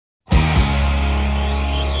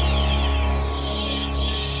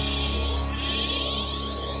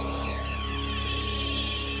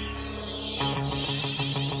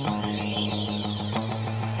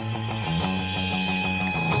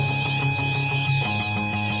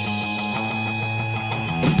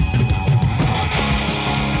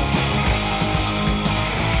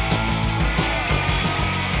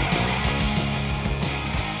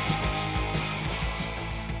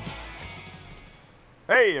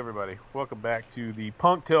Hey, everybody. Welcome back to the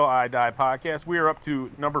Punk Till I Die podcast. We are up to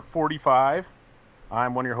number 45.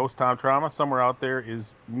 I'm one of your hosts, Tom Trauma. Somewhere out there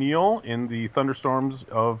is Neil in the thunderstorms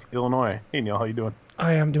of Illinois. Hey, Neil, how you doing?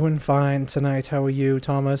 I am doing fine tonight. How are you,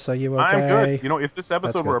 Thomas? Are you okay? I'm good. You know, if this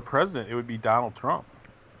episode were a president, it would be Donald Trump.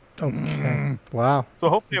 Okay. Wow. So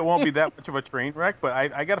hopefully it won't be that much of a train wreck, but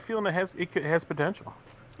I got a feeling it has potential.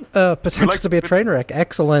 Potential to be a train wreck.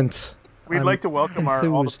 Excellent. We'd like to welcome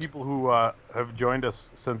all the people who have joined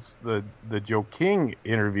us since the Joe King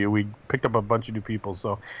interview. We picked up a bunch of new people,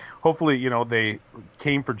 so hopefully, you know, they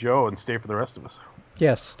came for Joe and stay for the rest of us.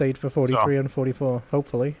 Yes, stayed for 43 and 44,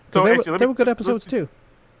 hopefully. So they were good episodes, too.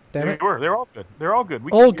 Damn it. They were. They're all good. They're all good.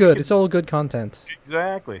 All good. It's all good content.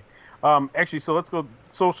 Exactly. Actually, so let's go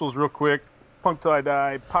socials real quick. Punk Till I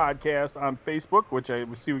Die podcast on Facebook, which I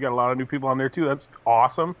see we got a lot of new people on there, too. That's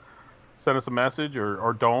awesome. Send us a message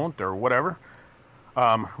or don't or whatever.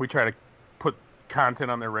 We try to put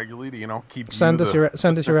content on there regularly to, you know, keep send us your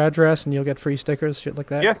address and you'll get free stickers, shit like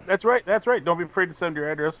that. Yes, that's right. Don't be afraid to send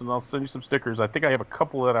your address and I'll send you some stickers. I think I have a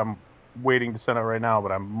couple that I'm waiting to send out right now,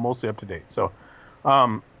 but I'm mostly up to date. So,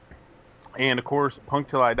 and of course,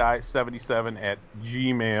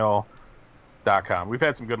 punktillidie77@gmail.com. We've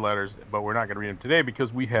had some good letters, but we're not going to read them today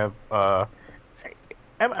because we have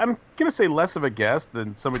I'm going to say less of a guest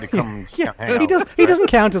than somebody to come yeah, hang out. He doesn't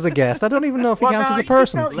count as a guest. I don't even know if he counts as a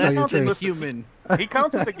person. Less than human. He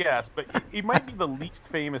counts as a guest, but he might be the least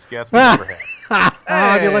famous guest we've ever had.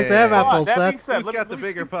 How do you like that, Apple? That being said, who's got the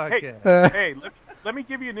bigger podcast? Let me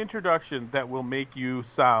give you an introduction that will make you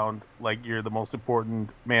sound like you're the most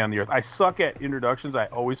important man on the earth. I suck at introductions. I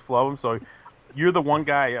always flub them, so you're the one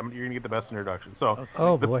guy you're going to get the best introduction. So,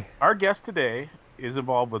 boy. Our guest today is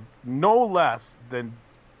involved with no less than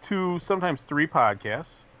 2, sometimes 3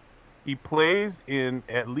 podcasts. He plays in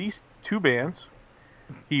at least 2 bands.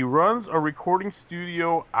 He runs a recording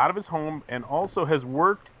studio out of his home and also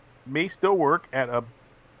may still work at a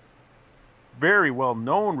very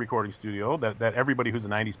well-known recording studio that everybody who's a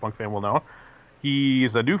 90s punk fan will know. He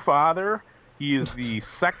is a new father. He is the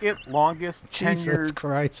second longest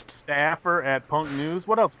tenured staffer at Punk News.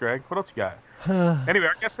 What else, Greg? What else you got? Anyway,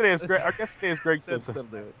 our guest today is Greg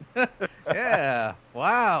Simpson. Yeah.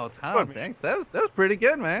 Wow, Tom. Thanks. That was pretty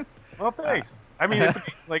good, man. Well, thanks. I mean, it's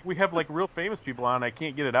like we have like real famous people on. I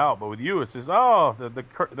can't get it out, but with you, it's just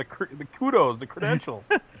the kudos, the credentials.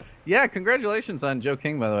 Yeah, congratulations on Joe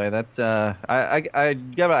King, by the way. That I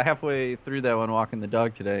got about halfway through that one walking the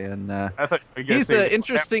dog today, and he's an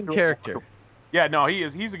interesting character. Yeah, no,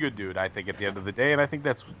 he's a good dude, I think, at the end of the day, and I think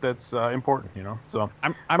that's important, you know. So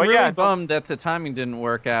I'm really bummed that the timing didn't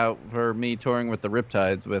work out for me touring with the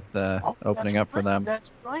Riptides with opening up for them.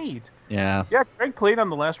 That's right. Yeah. Yeah, Greg played on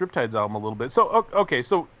the last Riptides album a little bit. So okay,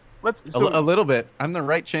 so let's a little bit. I'm the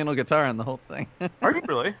right channel guitar on the whole thing. Are you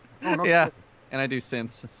really? Oh, no, yeah. And I do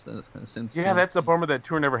synths. Yeah, that's a bummer that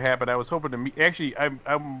tour never happened. I was hoping to meet. Actually, I'm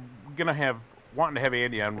wanting to have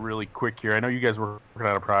Andy on really quick here. I know you guys were working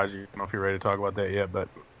on a project. I don't know if you're ready to talk about that yet, but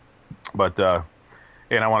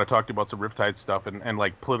and I want to talk to you about some Riptide stuff and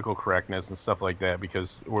like political correctness and stuff like that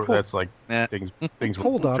because that's like things.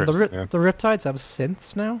 Hold on, the Riptides have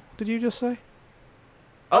synths now? Did you just say?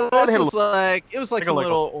 Oh, it was like some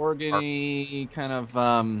little organ-y kind of.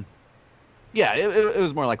 Yeah, it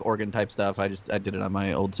was more like organ type stuff. I did it on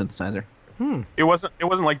my old synthesizer. It wasn't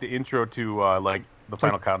like the intro to like the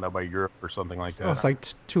Final Countdown by Europe or something like that. Oh, it's like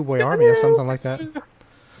Two Boy Army or something like that.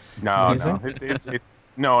 No, it's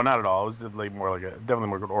no, not at all. It was definitely more like an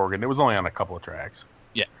organ. It was only on a couple of tracks.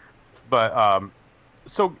 Yeah, but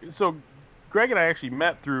so Greg and I actually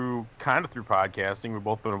met through podcasting. We've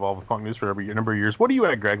both been involved with Punk News for a number of years. What are you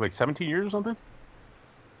at, Greg? Like 17 years or something?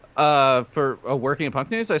 For working at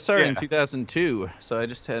Punk News, I started in 2002, so I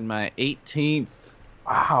just had my 18th.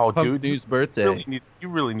 Wow, Punk News birthday. You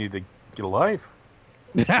really need to get a life.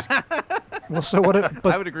 Well, so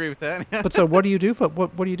I would agree with that. But so, what do you do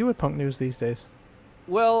what do you do at Punk News these days?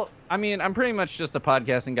 Well, I mean, I'm pretty much just a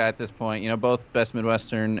podcasting guy at this point. You know, both Best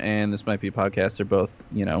Midwestern and This Might Be a Podcast are both,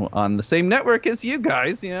 you know, on the same network as you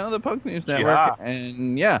guys. You know, the Punk News Network,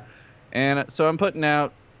 and so I'm putting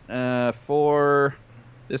out 4.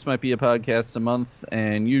 This Might Be a Podcast a month,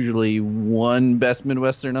 and usually 1 Best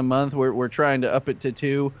Midwestern a month. We're trying to up it to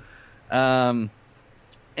 2.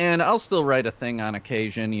 And I'll still write a thing on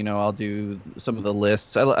occasion. You know, I'll do some of the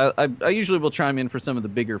lists. I usually will chime in for some of the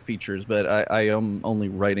bigger features, but I am only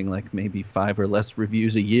writing like maybe 5 or less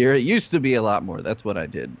reviews a year. It used to be a lot more. That's what I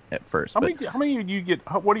did at first. How many do you get?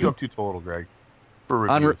 What are you up to total, Greg? For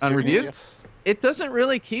reviews? On reviews? It doesn't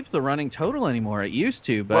really keep the running total anymore. It used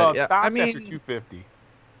to, but it stops after 250.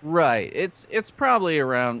 Right. It's probably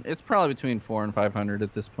between 400 and 500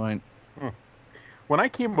 at this point. When I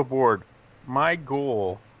came aboard, my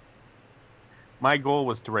goal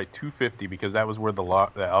was to write 250 because that was where the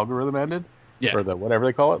algorithm ended. Yeah. Or the whatever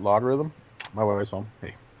they call it, logarithm. My wife's home.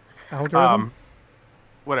 Hey. Algorithm?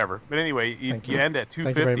 Whatever. But anyway, you end at 250.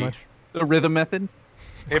 Thank you very much. The rhythm method.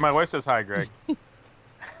 Hey, my wife says hi, Greg.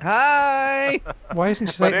 Hi. Why isn't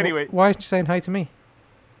she saying hi to me?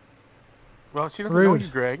 Well, she doesn't know you,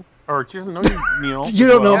 Greg. Or she doesn't know you, Neil. You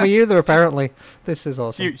don't know me either, apparently. This is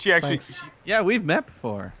awesome. She actually... Yeah, we've met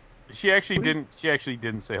before. She actually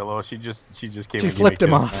didn't say hello. She just came. She flipped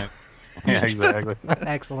him off. Yeah, exactly.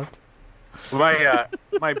 Excellent. My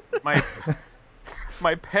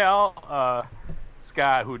pal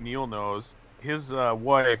Scott, who Neil knows, his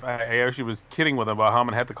wife. I actually was kidding with him about how I'm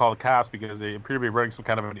gonna have to call the cops because they appear to be running some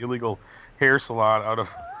kind of an illegal hair salon out of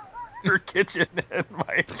her kitchen, and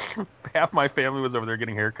half my family was over there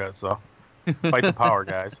getting haircuts. So. Fight the power,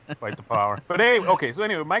 guys. Fight the power. But anyway, okay. So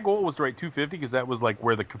anyway, my goal was to write 250 because that was like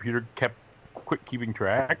where the computer quit keeping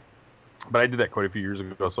track. But I did that quite a few years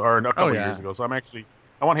ago, or a couple years ago. So I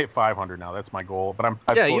want to hit 500 now. That's my goal. But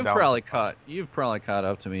you've probably caught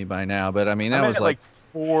up to me by now. But I mean, that was like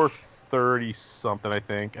 430 something. I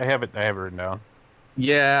think I have it written down.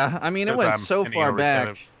 Yeah, I mean, it went so far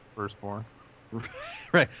back. Firstborn.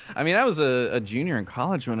 Right. I mean, I was a junior in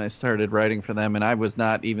college when I started writing for them, and I was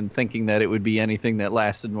not even thinking that it would be anything that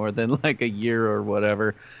lasted more than like a year or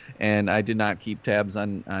whatever. And I did not keep tabs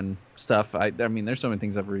on stuff. I mean, there's so many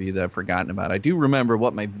things I've reviewed that I've forgotten about. I do remember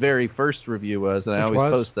what my very first review was, and I always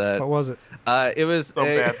post that. What was it? It was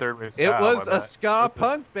a ska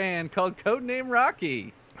punk band called Codename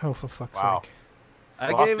Rocky. Oh, for fuck's sake!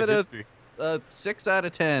 I gave it a 6 out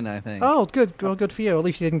of 10, I think. Oh, good. Well, good for you. At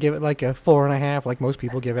least you didn't give it like a 4.5, like most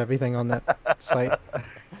people give everything on that site.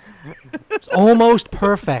 It's almost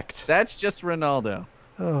perfect. That's just Ronaldo.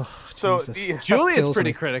 Oh, so Julie is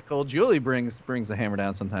pretty critical. Julie brings the hammer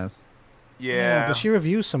down sometimes. Yeah, but she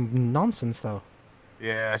reviews some nonsense though.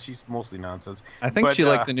 Yeah, she's mostly nonsense. I think she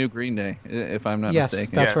liked the new Green Day, if I'm not mistaken.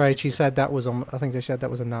 Yes, that's right. She said that was. I think they said that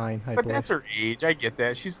was a 9. But that's her age. I get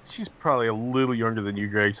that. She's probably a little younger than you,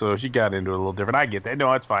 Greg. So she got into it a little different. I get that.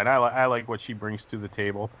 No, it's fine. I like what she brings to the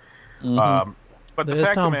table. Mm-hmm. But the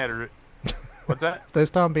fact of the matter, what's that? There's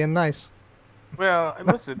Tom being nice. Well,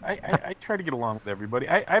 listen. I try to get along with everybody.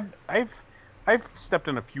 I've stepped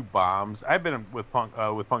in a few bombs. I've been with Punk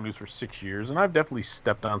News for 6 years, and I've definitely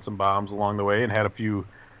stepped on some bombs along the way and had a few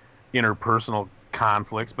interpersonal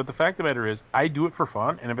conflicts. But the fact of the matter is, I do it for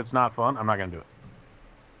fun, and if it's not fun, I'm not going to do it.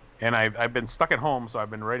 And I've been stuck at home, so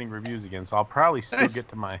I've been writing reviews again. So I'll probably still get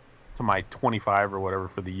to my 25 or whatever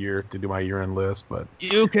for the year to do my year-end list. But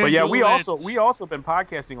we also been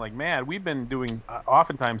podcasting like mad. We've been doing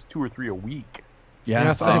oftentimes 2 or 3 a week.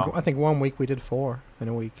 Yeah, I think 1 week we did 4 in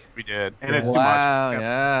a week. We did, and it's too much.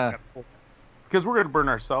 Yeah. Because we're going to burn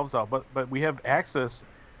ourselves out, but we have access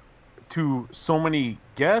to so many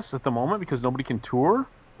guests at the moment because nobody can tour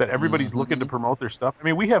that everybody's looking to promote their stuff. I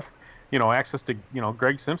mean, we have access to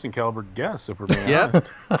Greg Simpson caliber guests if we're being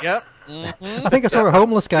honest. Yep. Mm-hmm. I think I saw a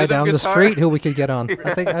homeless guy down the street who we could get on.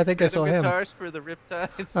 I think I saw him. Guitars for the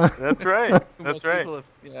Riptides. That's right. That's right.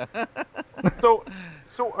 Yeah.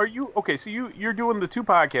 So are you okay? So you're doing the 2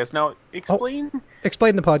 podcasts now. Explain the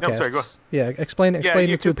podcasts. No, sorry, go ahead. Yeah, explain the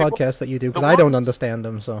 2 podcasts that you do because I don't understand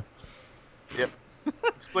them. So. Yep.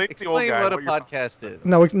 Explain to the old guy what a podcast is.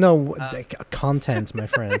 No, content, my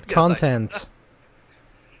friend. Yes, content.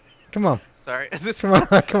 Come on. Sorry.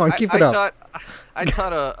 Come on, keep it up. I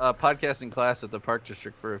taught a podcasting class at the Park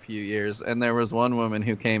District for a few years, and there was one woman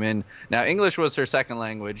who came in. Now, English was her second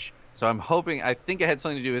language, so I think it had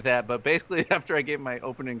something to do with that. But basically, after I gave my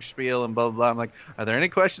opening spiel and blah, blah, blah, I'm like, are there any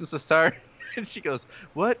questions to start? And she goes,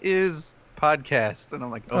 what is podcast? And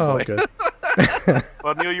I'm like, oh boy. Good.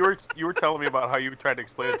 Well, Neil, you were telling me about how you tried to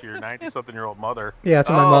explain it to your 90-something-year-old mother. Yeah,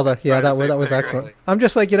 to my mother. Yeah, that was excellent. Right. I'm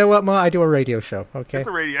just like, you know what, Ma? I do a radio show. Okay, it's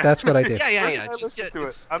a radio. That's what I do. Yeah. Just listen to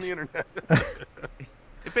it on the internet.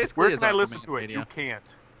 It basically Where can I listen to it? Radio. You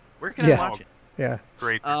can't. Where can I watch it? Yeah.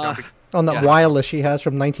 Great. On that wireless she has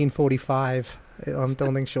from 1945. I don't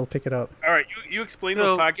think she'll pick it up. All right, you explain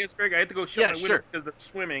those podcasts, Greg. I had to go show my window because they're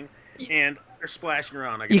swimming and they're splashing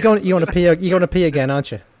around. You going to pee again,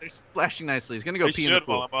 aren't you? They're splashing nicely. He's going to go pee in the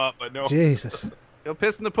pool. While I'm up, but no. Jesus. Go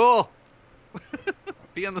piss in the pool.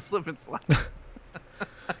 Pee on the slip and slide.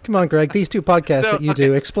 Come on, Greg. These 2 podcasts that you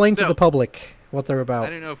do, explain to the public what they're about. I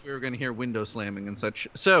didn't know if we were going to hear window slamming and such.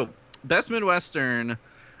 So, Best Midwestern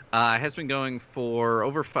has been going for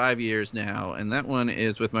over 5 years now, and that one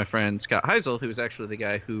is with my friend Scott Heisel, who's actually the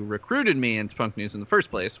guy who recruited me into Punk News in the first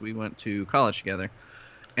place. We went to college together.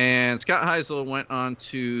 And Scott Heisel went on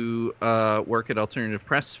to work at Alternative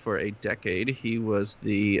Press for a decade. He was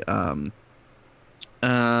the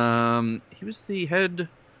head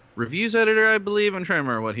reviews editor, I believe. I'm trying to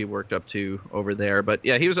remember what he worked up to over there. But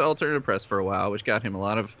yeah, he was at Alternative Press for a while, which got him a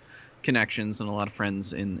lot of connections and a lot of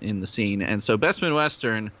friends in the scene. And so Best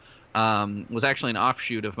Midwestern was actually an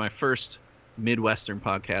offshoot of my first Midwestern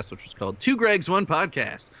podcast, which was called Two Gregs, One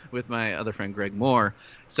Podcast, with my other friend Greg Moore.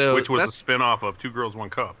 So which was a spin-off of Two Girls, One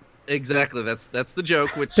Cup. Exactly, that's the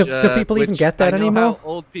joke. Which do people even get that I know anymore? How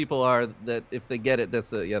old people are that if they get it,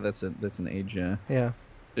 that's an age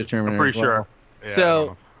determiner. I'm pretty as well.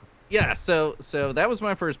 sure. Yeah, So that was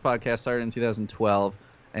my first podcast. Started in 2012,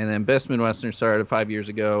 and then Best Midwestern started 5 years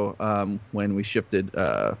ago when we shifted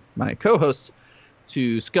my co-hosts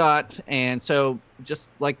to Scott. And so, just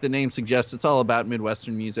like the name suggests, it's all about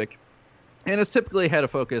Midwestern music, and it's typically had a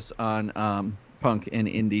focus on punk and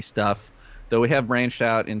indie stuff, though we have branched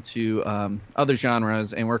out into other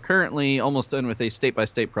genres, and we're currently almost done with a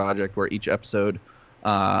state-by-state project where each episode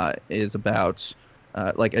is about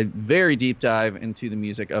like a very deep dive into the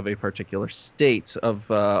music of a particular state of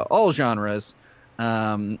all genres,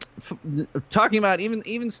 talking about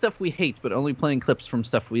even stuff we hate, but only playing clips from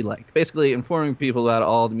stuff we like. Basically informing people about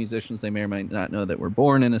all the musicians they may or might not know that were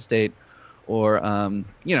born in a state, or and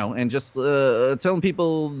just telling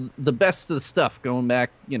people the best of the stuff going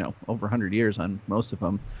back, over 100 years on most of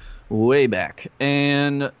them, way back.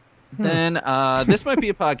 And then This Might Be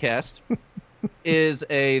a Podcast is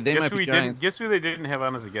a They Might Be Giants. Guess who they didn't have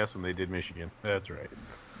on as a guest when they did Michigan? That's right.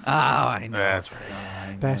 Oh, I know. That's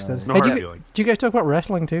right. Bastards. No Hey, hard do feelings. you guys talk about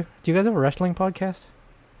wrestling too? Do you guys have a wrestling podcast?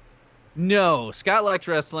 No, Scott likes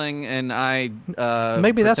wrestling, and I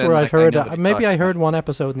Maybe that's pretend where I've like I heard. know what he Maybe talks I heard about. one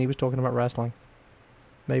episode and he was talking about wrestling.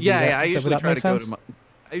 Maybe. Yeah, I would usually that try make to go sense? to.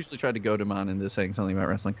 I usually try to goad him on into saying something about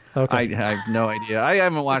wrestling. Okay. I have no idea. I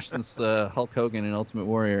haven't watched since the Hulk Hogan and Ultimate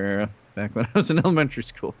Warrior era, back when I was in elementary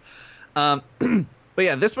school. But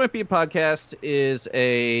yeah, This Might Be a Podcast is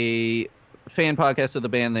a fan podcast of the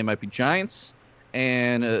band They Might Be Giants.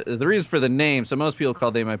 And the reason for the name, so most people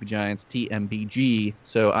call They Might Be Giants TMBG,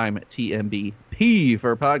 so I'm TMBP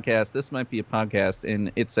for a podcast. This might be a podcast,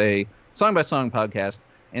 and it's a song-by-song podcast,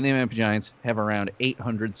 and They Might Be Giants have around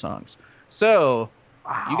 800 songs. So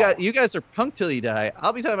Wow. you guys are punk till you die.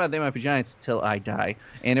 I'll be talking about They Might Be Giants till I die.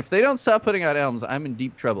 And if they don't stop putting out albums, I'm in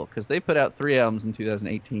deep trouble, because they put out 3 albums in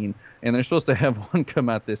 2018, and they're supposed to have 1 come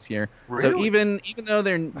out this year. So Really? even though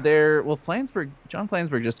they're John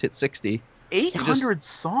Flansburgh just hit 60. 800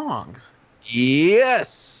 songs.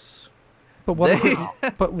 Yes. But what is it?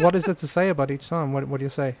 But what is it to say about each song? What do you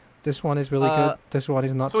say? This one is really good. This one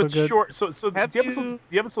is not So so it's good. short. So the Have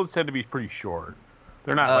episodes tend to be pretty short.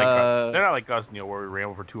 They're not like us, Neil, where we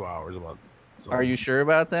ramble for 2 hours about. So Are you sure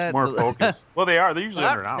about that? it's more focused. Well, they are. They're usually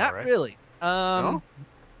under an hour, Not right? really. No?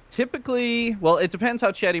 Typically, well, it depends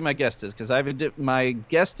how chatty my guest is, because my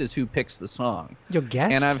guest is who picks the song, Your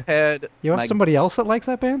guest? and I've had somebody else that likes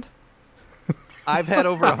that band? I've had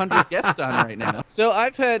over 100 guests on right now. So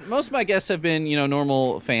I've had most of my guests have been,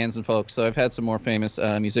 normal fans and folks. So I've had some more famous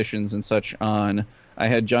musicians and such on. I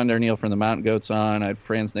had John Darnielle from the Mountain Goats on. I had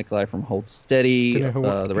Franz Nicolai from Hold Steady, Do you know who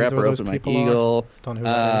the either rapper of those Open Mike people are? Eagle, Don't know who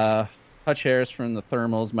that Hutch Harris from the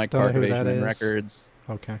Thermals, Mike Don't know Park who of that Asian is. Records. is.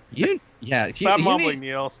 Okay. Stop mumbling,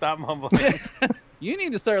 Neil. Stop mumbling. You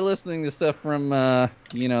need to start listening to stuff from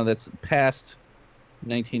that's past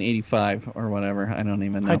 1985 or whatever. I don't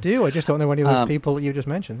even know. I do. I just don't know any of those people that you just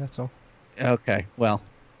mentioned. That's all. Okay, well,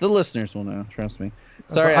 the listeners will know. Trust me.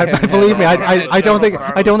 Sorry, I haven't believe me. had- I don't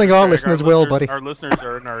think our listeners will, buddy. Our listeners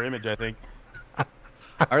are in our image, I think.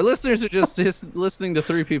 Our listeners are just listening to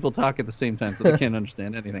 3 people talk at the same time, so they can't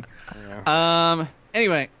understand anything. Yeah.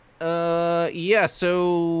 Anyway, yeah.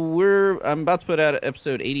 So I'm about to put out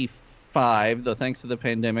episode 85. Though thanks to the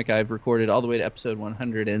pandemic, I've recorded all the way to episode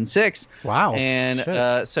 106. Wow. And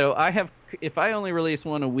Shit. so if I only release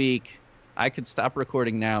 1 a week, I could stop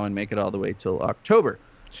recording now and make it all the way till October.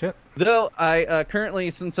 Shit. Though I currently,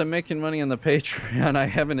 since I'm making money on the Patreon, I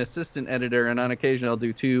have an assistant editor, and on occasion I'll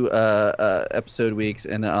do 2 episode weeks,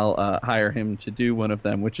 and I'll hire him to do one of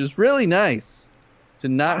them, which is really nice to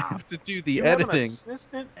not have to do the You have an editing.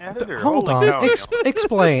 assistant editor. Hold Holy on. cow.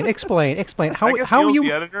 Explain. I How guess are Neil's you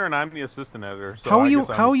the editor and I'm the assistant editor. So how are I you guess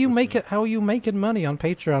I'm how are the you assistant. how are you making money on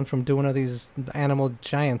Patreon from doing all these animal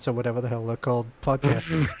giants or whatever the hell they're called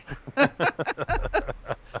podcasts?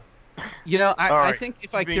 All I right. think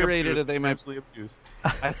if I Being curated obtuse, it, they might. potentially obtuse.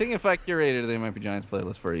 I think if I curated They Might Be Giants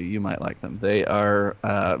playlist for you, you might like them. They are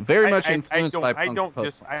very much influenced by punk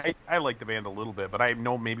post-punks. I like the band a little bit, but I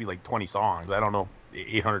know maybe like 20 songs. I don't know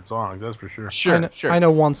 800 songs. That's for sure. Sure, sure. I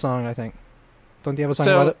know one song, I think. Don't you have a song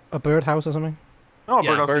So- about a birdhouse or something? Oh,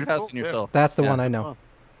 Yeah, Birdhouse, Birdhouse in Your Soul. That's the Yeah, one I that's know.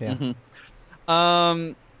 fun.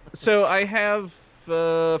 Yeah. So I have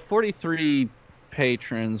 43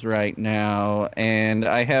 patrons right now, and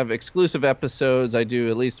I have exclusive episodes. I do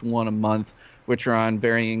at least one a month, which are on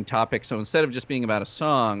varying topics. So instead of just being about a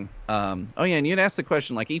song, oh yeah, and you'd ask the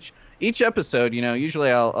question, like each episode,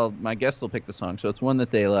 usually I'll my guests will pick the song, so it's one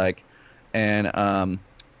that they like, and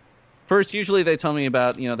first, usually they tell me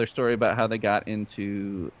about their story about how they got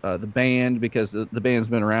into the band, because the band's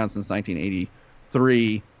been around since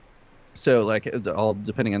 1983. So, like, it's all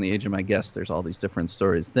depending on the age of my guest, there's all these different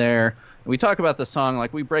stories there. And we talk about the song,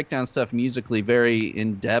 like, we break down stuff musically very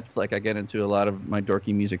in depth. Like, I get into a lot of my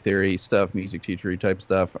dorky music theory stuff, music teachery type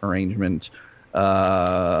stuff, arrangement,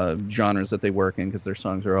 genres that they work in, because their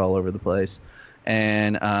songs are all over the place.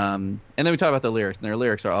 And then we talk about the lyrics, and their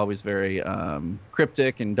lyrics are always very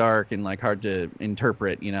cryptic and dark and, like, hard to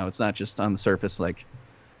interpret. It's not just on the surface like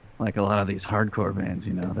a lot of these hardcore bands,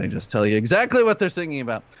 they just tell you exactly what they're singing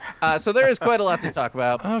about. So there is quite a lot to talk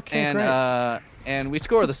about. Okay, great. And we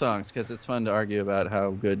score the songs because it's fun to argue about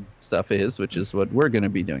how good stuff is, which is what we're going to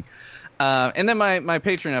be doing. And then my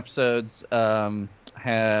Patreon episodes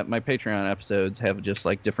have just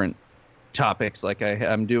like different topics. Like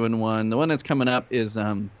I'm doing one. The one that's coming up is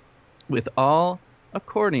with all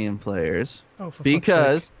accordion players, Oh, for fuck's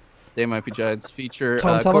because sake. They Might Be Giants feature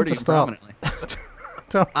Tom, tell them to accordion stop. prominently.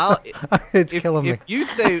 Tell- it's killing me.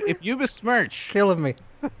 If you besmirch Killing me.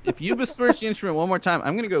 if you besmirch the instrument one more time,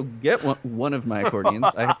 I'm gonna go get one of my accordions.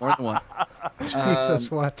 I have more than one,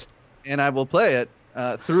 Jesus, what? and I will play it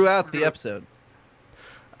throughout the episode.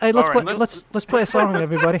 Hey, let's All play. right, Let's play a song,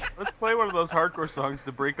 everybody. Let's play one of those hardcore songs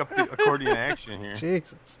to break up the accordion action here.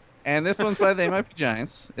 Jesus. And this one's by They Might Be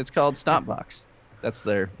Giants. It's called Stomp Box. That's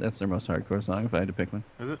their most hardcore song, if I had to pick one.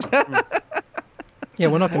 Is it? Yeah,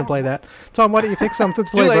 we're not going to play that. Tom, why don't you pick something to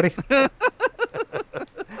play, Too late. buddy?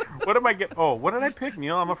 What am I get? Oh, what did I pick,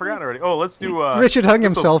 Neil? I'm forgotten already. Oh, let's do. Richard hung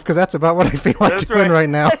himself, because that's about what I feel like That's doing right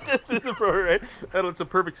now. That's right. It's a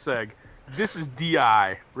perfect seg. This is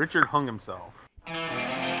D.I. Richard hung himself.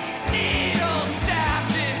 Needles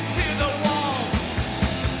stabbed into the walls.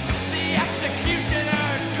 The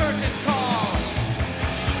executioner's curtain call.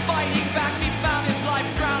 Fighting back, he found his life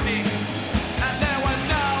drowning, and there was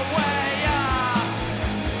no way up.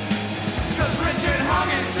 'Cause Richard hung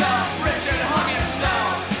himself. Richard hung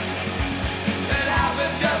himself. It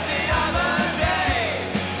happened just the other day.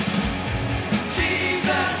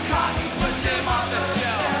 Jesus Cotton pushed him off the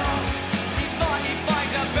shelf. He thought he'd find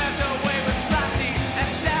a better way with slashing and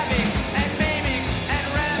stabbing and maiming and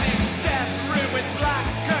ramming. Death room with black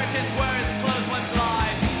curtains where his clothes once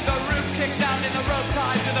lied. The roof kicked down and the rope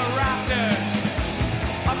tied to the rafters.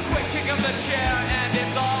 A quick kick of the chair and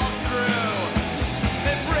it's all through.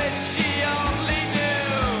 If Richie only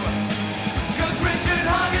knew. 'Cause Richard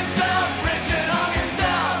hung himself. Richard hung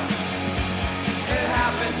himself. It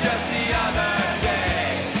happened just the other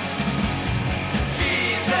day.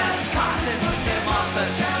 Jesus Cotton pushed him off the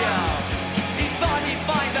shelf. He thought he'd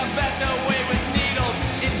find a better way with needles,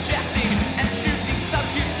 injecting and shooting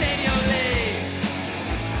subcutaneously.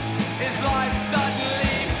 His life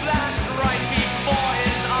suddenly flashed right before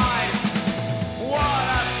his eyes. What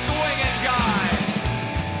a swinging guy,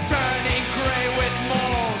 turning gray with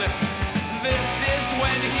mold. This is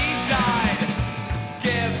when he died.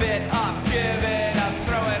 Give it up,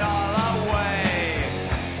 throw it all away.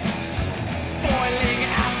 Boiling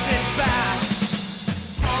acid bath,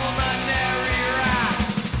 pulmonary wrath.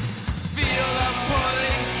 Feel the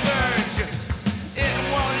pulling surge, it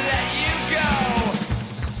won't let you go.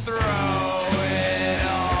 Throw it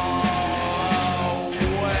all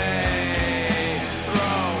away.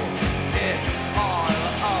 Throw it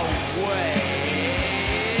all away.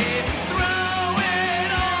 Throw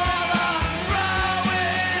it all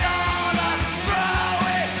away.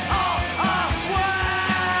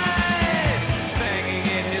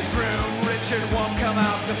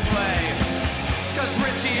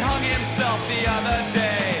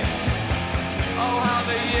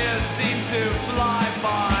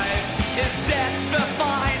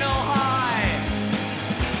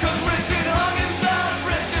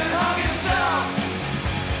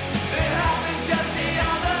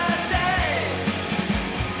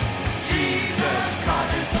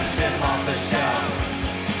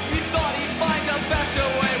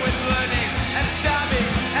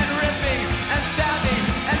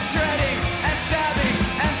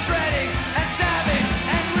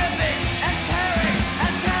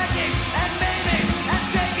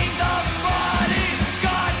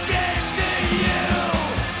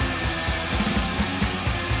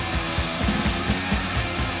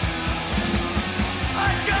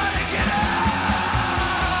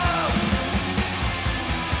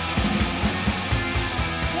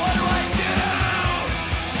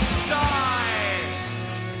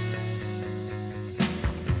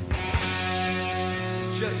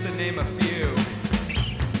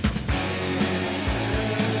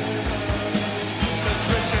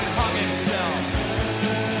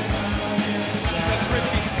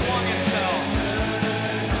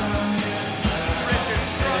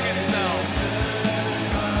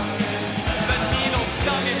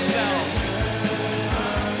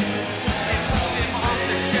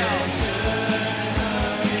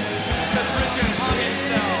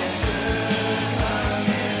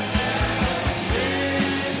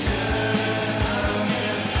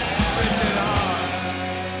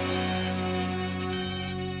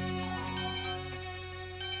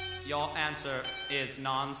 Your answer is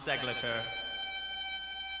non sequitur.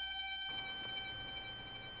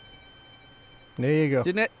 There you go.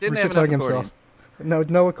 Didn't Richard have enough telling accordion.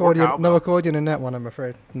 No accordion. cowbell. No accordion in that one. I'm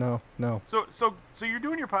afraid. No. So you're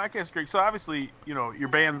doing your podcast, Greg. So obviously, your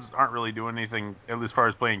bands aren't really doing anything as far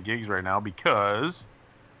as playing gigs right now because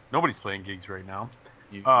nobody's playing gigs right now.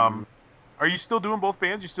 Are you still doing both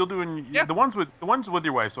bands? You're still doing the ones with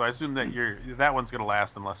your wife. So I assume that that one's gonna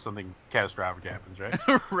last unless something catastrophic happens, right?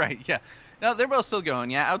 Right. Yeah. No, they're both still going.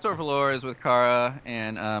 Yeah. Outdoor Velour is with Kara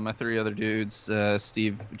and my three other dudes,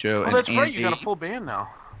 Steve, Joe, and that's Andy. right. You got a full band now.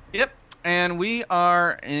 Yep. And we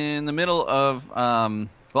are in the middle of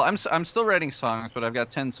well, I'm still writing songs, but I've got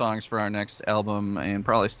 10 songs for our next album and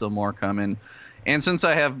probably still more coming. And since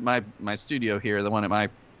I have my studio here, the one at my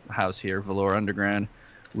house here, Velour Underground,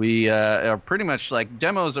 we are pretty much like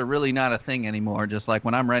demos are really not a thing anymore. Just like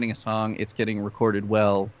when I'm writing a song, it's getting recorded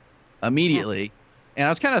well immediately. And I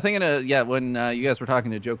was kind of thinking when you guys were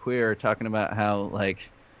talking to Joe Queer, talking about how like,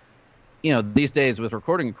 these days with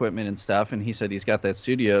recording equipment and stuff, and he said he's got that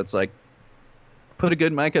studio. It's like, put a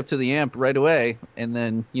good mic up to the amp right away, and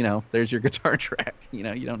then, there's your guitar track. You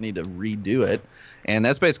don't need to redo it. And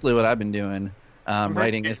that's basically what I've been doing,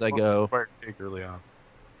 writing as I go. Take early on,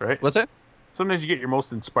 right? What's that? Sometimes you get your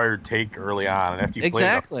most inspired take early on, and after you play it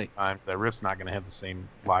Exactly. the riff's not going to have the same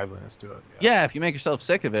liveliness to it. Yeah, if you make yourself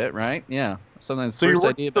sick of it, right? Yeah. Sometimes first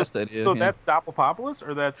idea, best idea. So yeah. that's Doppelpopolis,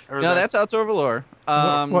 or that's that's Outdoor Velour.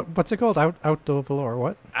 What's it called? Outdoor Velour.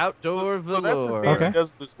 What? Outdoor So that's his Velour. band Okay. that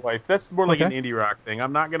does this wife. That's more like an Okay. indie rock thing.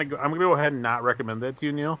 I'm gonna go ahead and not recommend that to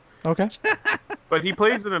you, Neil. Okay. But he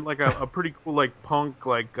plays in like a pretty cool like punk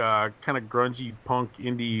kind of grungy punk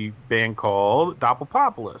indie band called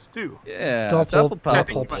Doppelpopolis too. Yeah. Doppelpopolis.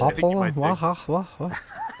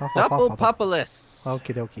 Doppelpopolis.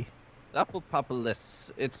 Okie dokie.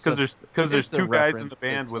 Doppelpopolis. It's Because there's it's the two guys in reference. the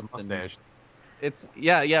band It's with something- mustaches. It's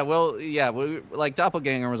like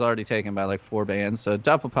Doppelganger was already taken by like 4 bands, so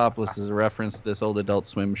Doppelpopolis is a reference to this old Adult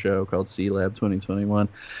Swim show called C Lab 2021.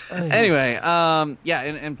 Anyway,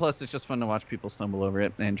 and plus it's just fun to watch people stumble over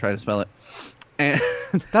it and try to spell it. And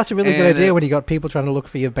That's a really good idea when you got people trying to look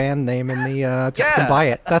for your band name in the to buy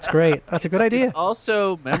it. That's great. That's a good idea. It's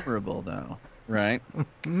also memorable though, right?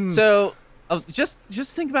 So just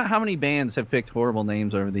think about how many bands have picked horrible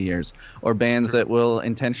names over the years, or bands that will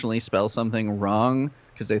intentionally spell something wrong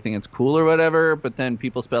because they think it's cool or whatever, but then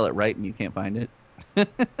people spell it right and you can't find it.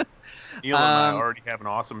 Neil and I already have an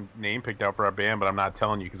awesome name picked out for our band, but I'm not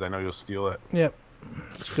telling you because I know you'll steal it. Yep.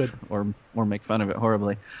 It's good. or make fun of it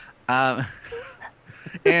horribly. And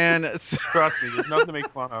so, Trust me, there's nothing to make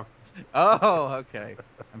fun of. oh, okay.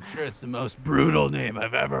 I'm sure it's the most brutal name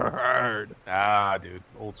I've ever heard. Ah, dude,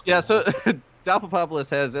 old school. Yeah, so Doppelpopolis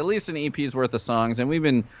has at least an EP's worth of songs, and we've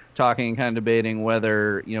been talking and kind of debating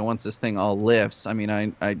whether, once this thing all lifts, I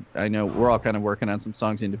mean, I know we're all kind of working on some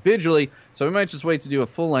songs individually, so we might just wait to do a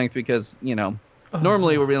full length because,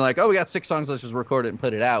 normally we're being like, oh, we got 6 songs, let's just record it and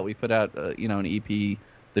put it out. We put out, an EP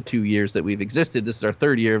the 2 years that we've existed. This is our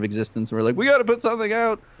 3rd year of existence. We're like, we got to put something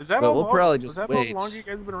out. Is that But how we'll long? probably Is just that wait. how long you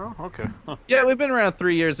guys have been around? Okay. Huh. Yeah, we've been around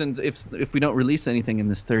 3 years, and if we don't release anything in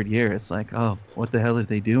this 3rd year, it's like, oh, what the hell are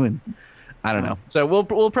they doing? I don't know. So we'll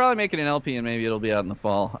probably make it an LP, and maybe it'll be out in the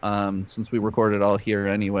fall. Since we record it all here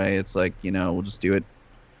anyway, it's like, we'll just do it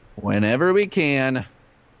whenever we can.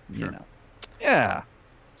 Sure. Yeah.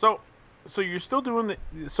 So you're still doing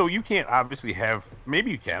so you can't obviously have,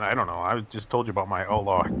 maybe you can, I don't know. I just told you about my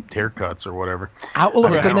outlaw haircuts or whatever. Outlaw,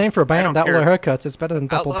 I good don't- name for a I band. don't Outlaw care. Haircuts. It's better than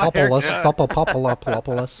Outlaw Doppelpopolis. Haircuts.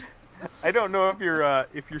 Doppelpopolis. I don't know if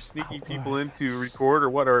you're sneaking people in to record or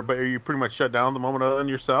what, but are you pretty much shut down the moment other than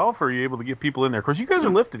yourself, or are you able to get people in there? Because you guys are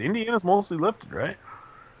lifted. Indiana's mostly lifted, right?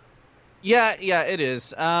 Yeah, it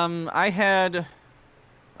is.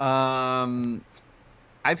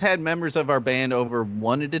 I've had members of our band over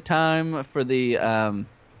one at a time for the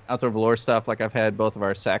Outdoor Velour stuff. Like I've had both of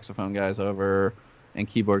our saxophone guys over and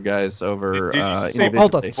keyboard guys over. Did you say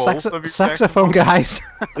Hold on. individually. Both of your Saxophone guys.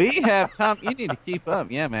 We have Tom. You need to keep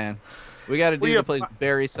up, yeah, man. We got a dude that plays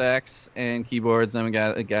Barry sax and keyboards, and we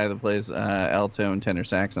got a guy that plays alto and tenor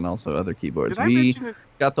sax and also other keyboards. Did I We mention it?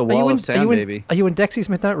 got the wall of sound, baby. Are you in Dexys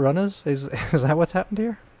Midnight Runners? Is that what's happened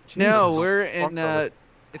here? No, Jesus. we're in.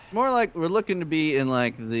 It's more like we're looking to be in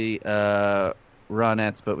like the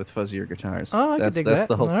Ronettes, but with fuzzier guitars. Oh, I can dig that.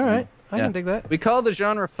 The whole All thing. right, I Yeah. can dig that. We call the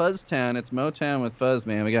genre Fuzztown. It's Motown with fuzz,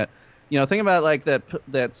 man. We got, think about like that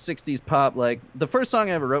 60s pop. Like the first song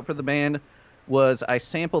I ever wrote for the band was I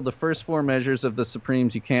sampled the first 4 measures of the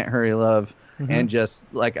Supremes' "You Can't Hurry Love," and just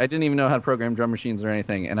like I didn't even know how to program drum machines or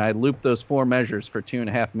anything, and I looped those 4 measures for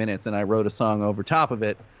 2.5 minutes, and I wrote a song over top of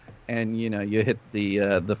it. and you hit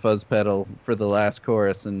the fuzz pedal for the last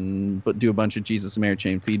chorus and do a bunch of Jesus and Mary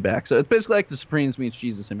Chain feedback. So it's basically like the Supremes meets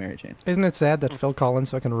Jesus and Mary Chain. Isn't it sad that Phil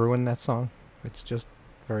Collins fucking ruined that song? It's just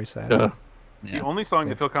very sad. Yeah. The only song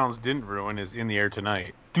that Phil Collins didn't ruin is "In the Air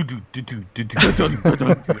Tonight." I mean,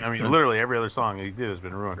 literally every other song he did has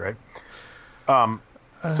been ruined, right?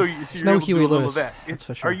 So you're no able to Huey do a little Lewis, of that. that's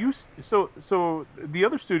for sure. Are you so the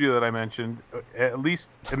other studio that I mentioned? At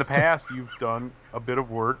least in the past, you've done a bit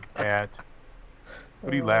of work at.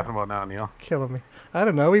 What are you laughing about now, Neil? Killing me. I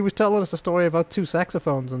don't know. He was telling us a story about 2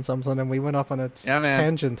 saxophones and something, and we went off on a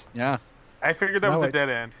tangent. Yeah. I figured that was a dead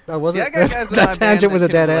end. That wasn't. I got guys in my That tangent band was a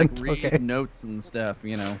that dead can, end. Like, read Okay. notes and stuff.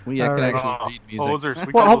 We can right. actually read music. Posers.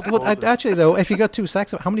 We Well, call those posers. actually, though, if you got 2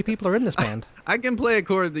 saxophones, how many people are in this band? I can play a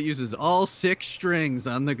chord that uses all 6 strings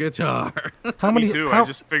on the guitar. How many? Me too. How, I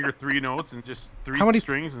just figure 3 notes and just 3 How many-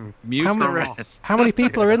 strings and Mute How the many- rest. how many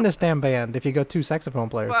people are in this damn band? If you got 2 saxophone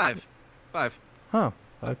players? 5. Huh.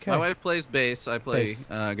 Okay. My wife plays bass. I play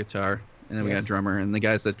guitar, and then we Yes. got a drummer and the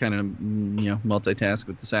guys that kind of multitask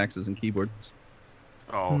with the saxes and keyboards.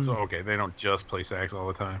 Oh, so okay, they don't just play sax all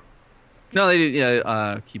the time. No, they do.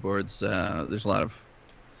 Yeah, keyboards. There's a lot of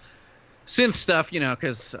synth stuff,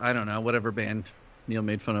 because I don't know whatever band Neil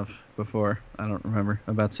made fun of before. I don't remember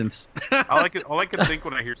about synths. All I can think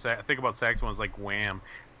when I hear think about saxophone is like Wham.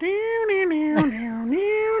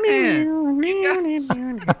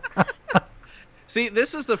 See,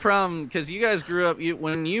 this is the problem because you guys grew up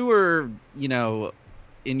when you were, in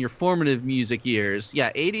your formative music years.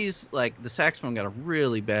 Yeah, 80s, like the saxophone got a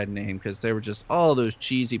really bad name because there were just all those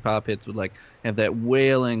cheesy pop hits would like have that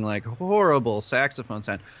wailing, like horrible saxophone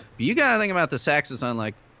sound. But you got to think about the saxes on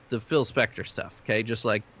like the Phil Spector stuff, okay? Just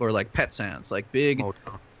like or like Pet Sounds, like big,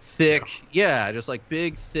 thick, just like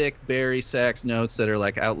big, thick bari sax notes that are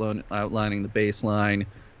like outlining the bass line.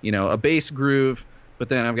 A bass groove. But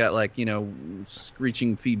then I've got like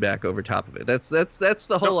screeching feedback over top of it. That's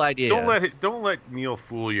the whole idea. Don't let Neil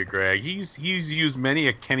fool you, Greg. He's used many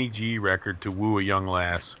a Kenny G record to woo a young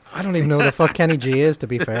lass. I don't even know who the fuck Kenny G is, to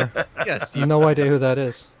be fair. Yes. No idea who that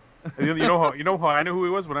is. You know how I knew who he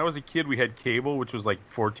was? When I was a kid, we had cable, which was like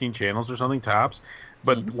 14 channels or something tops.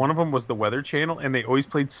 But one of them was the Weather Channel, and they always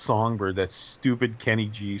played Songbird, that stupid Kenny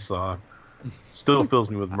G song. Still fills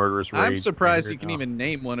me with murderous rage. I'm surprised you can even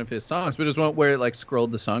name one of his songs, but it was one where it like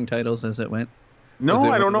scrolled the song titles as it went.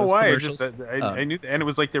 No, I don't know why. I commercials? knew, and it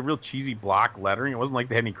was like the real cheesy block lettering. It wasn't like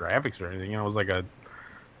they had any graphics or anything. It was like a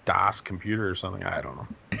DOS computer or something. I don't know.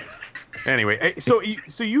 Anyway, so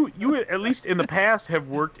you at least in the past have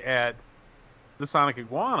worked at the Sonic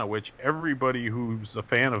Iguana, which everybody who's a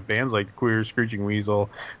fan of bands like Queer, Screeching Weasel,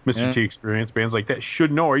 Mr. T Experience, bands like that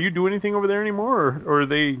should know. Are you doing anything over there anymore, or are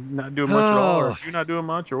they not doing much at all, or are you not doing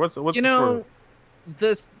much, or what's the story?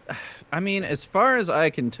 This, I mean, as far as I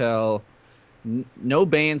can tell, no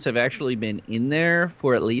bands have actually been in there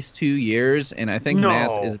for at least 2 years, and I think Mass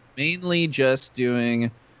is mainly just doing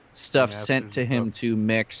stuff sent to him to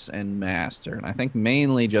mix and master, and I think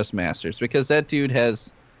mainly just masters because that dude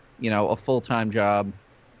has a full-time job.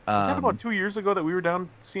 Was that about 2 years ago that we were down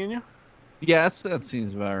seeing you? Yes, that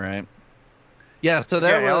seems about right. Yeah, so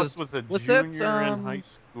that Alice was a junior that, in high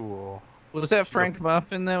school. Was that Frank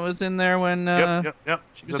Muffin that was in there when? Yep.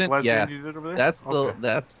 She was the in, last yeah, band you did over there?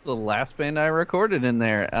 that's the last band I recorded in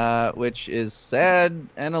there, which is sad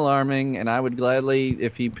and alarming. And I would gladly,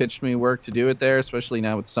 if he pitched me work to do it there, especially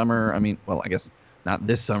now it's summer. I mean, well, I guess not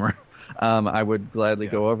this summer. I would gladly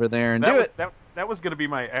go over there and do it. That was going to be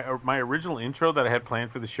my original intro that I had planned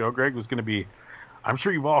for the show, Greg, was going to be, I'm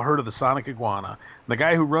sure you've all heard of the Sonic Iguana. The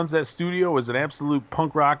guy who runs that studio is an absolute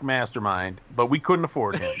punk rock mastermind, but we couldn't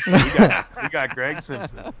afford him. We got Greg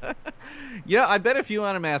Simpson. I bet if you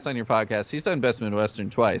want a Mass on your podcast, he's done Best Midwestern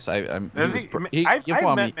twice. I've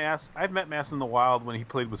met Mass in the wild when he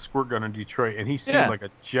played with Squirt Gun in Detroit, and he seemed like a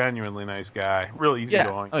genuinely nice guy, real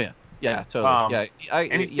easygoing. Oh yeah. Yeah, totally.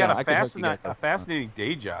 And he's got a fascinating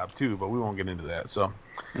day job too, but we won't get into that. So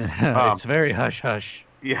it's very hush hush.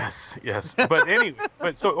 Yes. But anyway,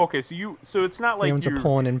 so it's not like he owns a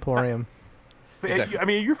porn emporium. Exactly. I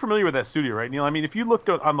mean, you're familiar with that studio, right, Neil? I mean, if you looked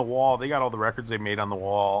on the wall, they got all the records they made on the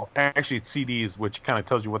wall. Actually, it's CDs, which kind of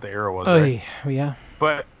tells you what the era was. Right? Yeah.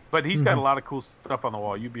 But he's got a lot of cool stuff on the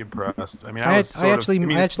wall. You'd be impressed. I mean, I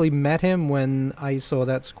actually met him when I saw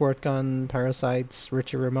that Squirt Gun Parasites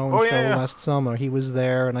Richie Ramone show last summer. He was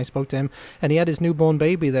there, and I spoke to him, and he had his newborn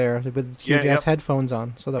baby there with huge ass headphones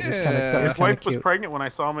on. So that was kind of his wife cute. was pregnant when I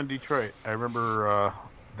saw him in Detroit. I remember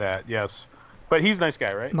that. Yes, but he's a nice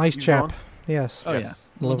guy, right? Nice chap. Going? Yes. Oh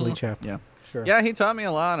yes. Lovely chap. Yeah. Sure. Yeah, he taught me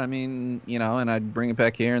a lot. I mean, and I'd bring it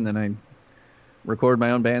back here, and then I'd record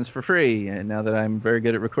my own bands for free, and now that I'm very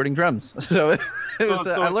good at recording drums, so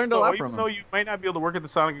I learned a lot from him. Even though you might not be able to work at the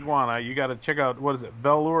Sonic Iguana, you got to check out, what is it,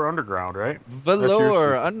 Velour Underground, right?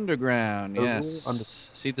 Velour Underground, yes.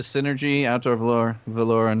 See the synergy, Outdoor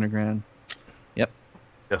Velour Underground. Yep.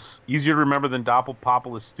 Yes, easier to remember than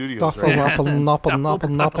Doppelpopolis Studios.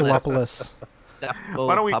 Doppelpopolis.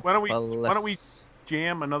 Why don't we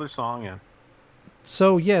jam another song in?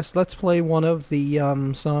 So yes, let's play one of the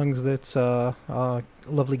songs that's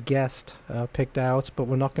lovely guest picked out, but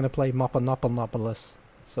we're not going to play Moponopolis.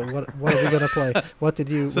 So what are we going to play? What did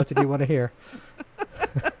you want to hear?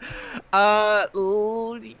 Yeah,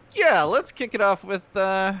 let's kick it off with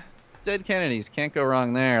Dead Kennedys. Can't go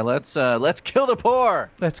wrong there. Let's kill the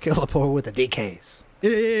poor. Let's kill the poor with the DKs.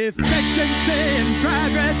 If efficiency in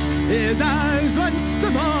progress is ours once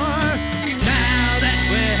more, now that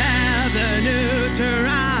we have the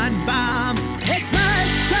neutron bomb, it's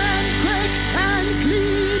nice and quick and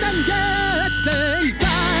clean and gets things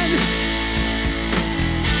done.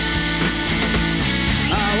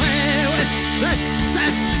 Away with the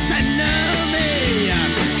enemy,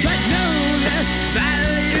 but no less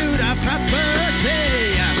valued a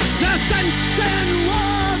property. No sense in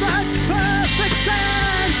war, but perfect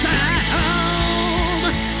sense at home.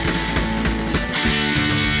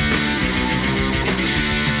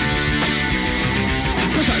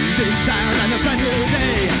 The sun beams down on a brand new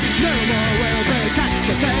day. No more welfare tax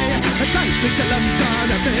to pay. A Chinese alum's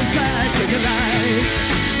gonna be flashing a light.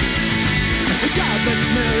 Countless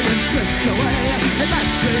millions whisked away. At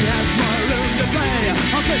last we have more room to play.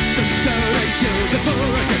 Our systems go and kill the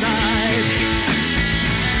poor tonight.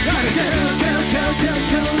 Gotta kill the poor.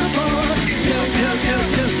 Kill the poor. Kill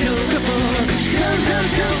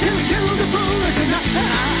the poor tonight.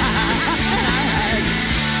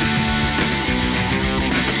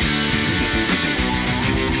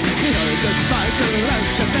 You heard the sparkle of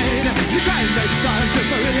champagne. The crime rate's gone to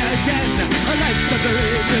free again. A life's of the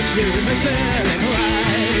reason you must live in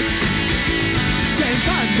right. Jane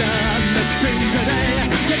Fonda on the screen today.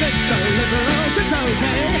 Convince the liberals it's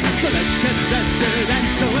okay. So let's get dusted and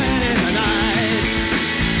so away tonight.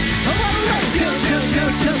 Oh, kill the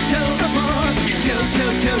poor.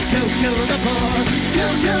 Kill the poor. Kill the poor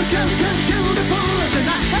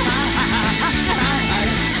tonight.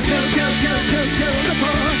 Kill the poor. Kill the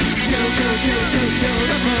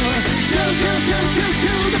poor.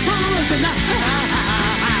 Kill the poor tonight.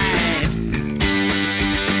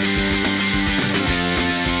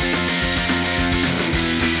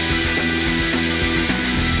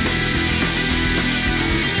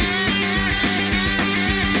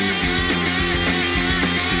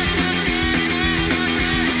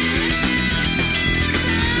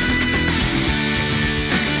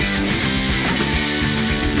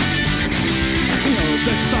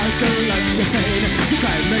 The sparkle of champagne. The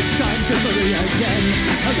crime makes time to free again.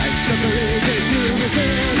 A life summary if you is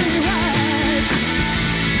really right.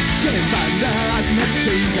 Jane Fonda on the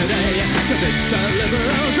screen today. Convince the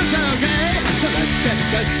liberals it's okay. So let's get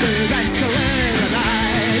dusted and so away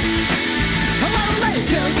tonight. Oh,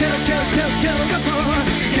 kill the poor. Kill the poor.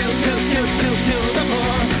 Kill the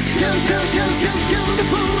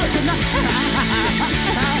poor tonight.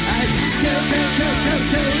 Kill the poor.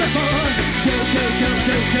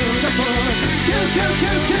 Kill the poor.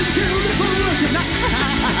 Kill the poor tonight.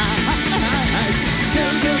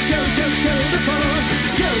 Kill the poor.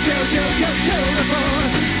 Kill the poor.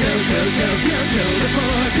 Kill the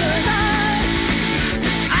poor tonight.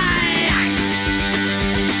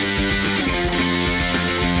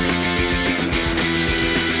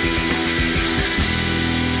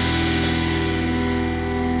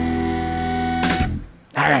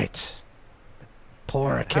 All right.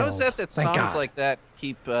 Poor killed. How is that Thank songs God. like that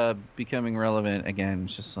keep becoming relevant again?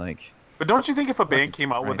 It's just like... But don't you think if a band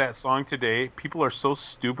came out with that song today, people are so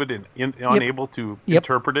stupid and unable to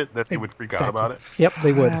interpret it that they would freak out about it? Yep,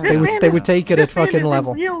 they would. They would take it at fucking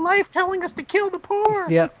level. Real life telling us to kill the poor.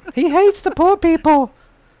 Yeah, he hates the poor people.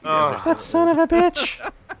 Oh, That son of a bitch.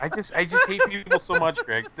 I just hate people so much,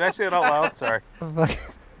 Greg. Did I say it out loud? Sorry. Bunch of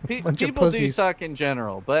People do pussies. suck in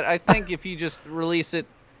general, but I think if you just release it,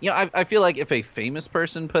 I feel like if a famous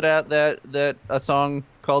person put out that a song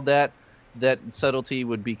called that subtlety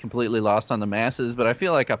would be completely lost on the masses. But I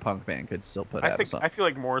feel like a punk band could still put out a song. I feel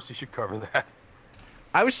like Morrissey should cover that.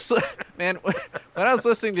 I was man when I was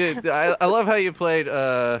listening to I love how you played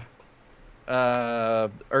Ursula.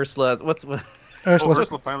 Ursula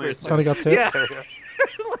finally got tits. Yeah.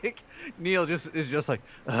 Like Neil is just like.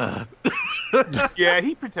 Yeah,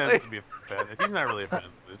 he pretends to be offended. He's not really offended.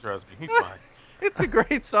 Trust me, he's fine. It's a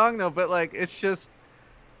great song though, but like it's just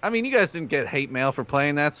I mean, you guys didn't get hate mail for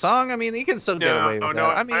playing that song. I mean, you can still get away with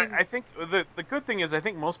that. I mean, I think the good thing is I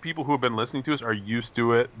think most people who have been listening to us are used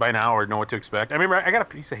to it by now or know what to expect. I remember I got a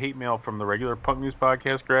piece of hate mail from the regular Punk News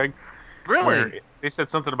podcast, Greg. Really? Where they said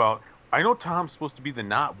something about, I know Tom's supposed to be the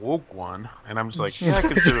not woke one, and I'm just like, yeah, I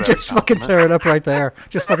consider that. Just fucking tear it up right there.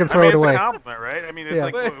 Just fucking throw it away. It's a compliment, right? I mean, it's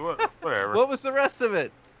like whatever. What was the rest of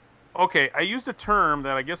it? Okay, I used a term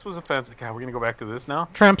that I guess was offensive. God, we're gonna go back to this now.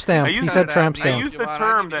 Tramp stamp. He said tramp stamp. I used a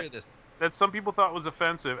term that some people thought was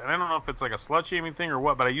offensive, and I don't know if it's like a slut shaming thing or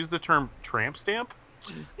what, but I used the term tramp stamp,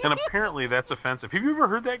 and apparently that's offensive. Have you ever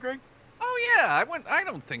heard that, Greg? Oh yeah, I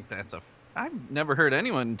don't think that's I've never heard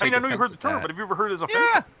anyone take I know you heard the term, but have you ever heard it as offensive?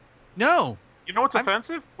 Yeah. No. You know what's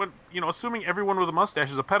offensive? When assuming everyone with a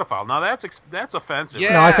mustache is a pedophile. Now that's offensive.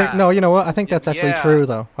 Yeah. No, I think you know what? I think that's actually true,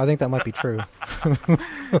 though. I think that might be true.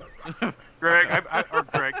 Greg,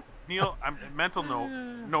 Greg, Neil, mental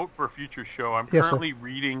note for a future show. I'm currently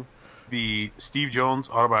reading the Steve Jones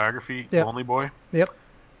autobiography, Lonely Boy. Yep.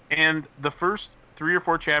 And the first 3 or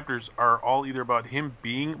 4 chapters are all either about him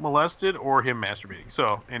being molested or him masturbating.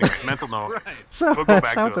 So, anyway, mental note. Right. So we'll that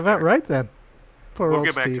sounds about right then. Poor we'll old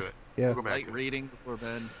get back Steve. to it. Yeah. We'll go back Light to reading before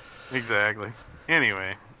bed. Exactly.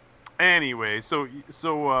 Anyway, so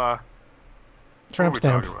tramp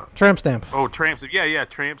stamp. Tramp stamp. Oh, tramp stamp. Yeah,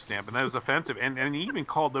 tramp stamp, and that was offensive. And he even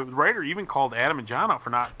called the writer called Adam and John out for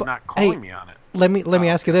not calling me on it. Let me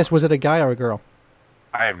ask you this: was it a guy or a girl?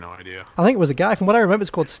 I have no idea. I think it was a guy. From what I remember, it's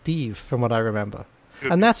called Steve. From what I remember,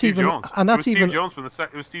 and that's Steve even Jones. And that's it was even. Steve Jones from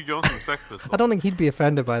it was Steve Jones from the Sex Pistols. I don't think he'd be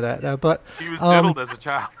offended by that, but he was diddled as a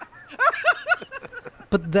child.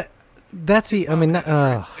 But that's I mean,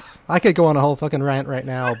 I could go on a whole fucking rant right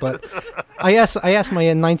now, but I asked my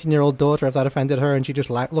 19-year-old daughter if that offended her, and she just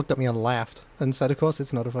looked at me and laughed and said, "Of course,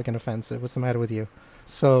 it's not a fucking offensive. What's the matter with you?"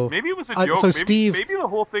 So maybe it was a joke. So maybe the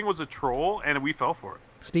whole thing was a troll, and we fell for it.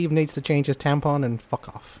 Steve needs to change his tampon and fuck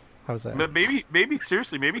off. How's that? But maybe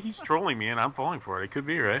seriously, maybe he's trolling me, and I'm falling for it. It could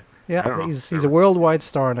be, right? Yeah, he's a worldwide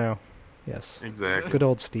star now. Yes, exactly. Good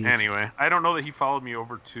old Steve. Anyway, I don't know that he followed me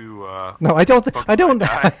over to. No, I don't. I don't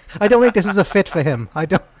think this is a fit for him. I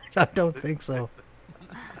don't think so.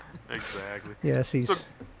 Exactly. Yes, he's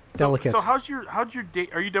delicate. So how's your day?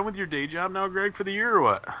 Are you done with your day job now, Greg, for the year or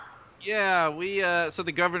what? Yeah, we so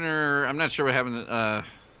the governor. I'm not sure what happened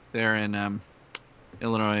there in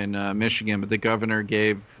Illinois and Michigan, but the governor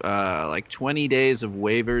gave like 20 days of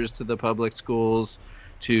waivers to the public schools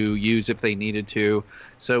to use if they needed to.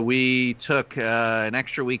 So we took an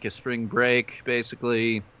extra week of spring break,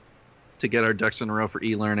 basically, to get our ducks in a row for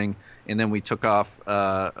e-learning, and then we took off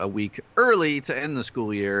a week early to end the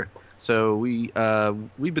school year. So we've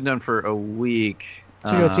been done for a week.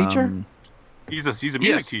 So you're a teacher? He's a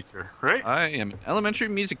music teacher, right? I am an elementary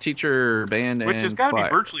music teacher, band, which has got to be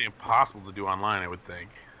virtually impossible to do online, I would think.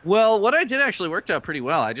 Well, what I did actually worked out pretty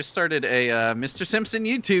well. I just started a Mr. Simpson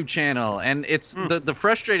YouTube channel, and it's the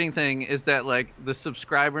frustrating thing is that like the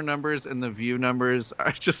subscriber numbers and the view numbers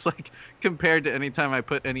are just like compared to any time I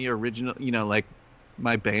put any original, like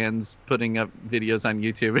my band's putting up videos on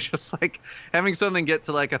YouTube. It's just like having something get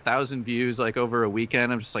to like 1,000 views like over a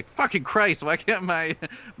weekend. I'm just like, fucking Christ, why can't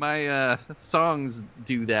my songs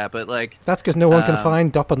do that? But like that's because no one can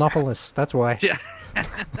find Doponopolis. That's why. Yeah.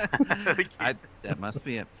 That must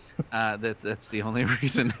be it. That's the only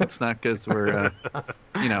reason. It's not because we're,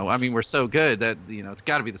 we're so good that it's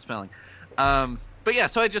got to be the spelling. But yeah,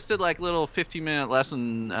 so I just did like little 15-minute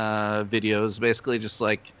lesson videos, basically just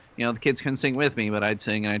like the kids can sing with me, but I'd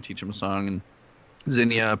sing and I'd teach them a song, and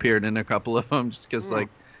Zinnia appeared in a couple of them just because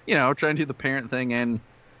trying to do the parent thing and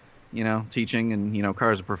teaching, and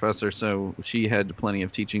Cara's a professor, so she had plenty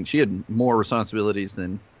of teaching. She had more responsibilities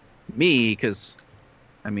than me because.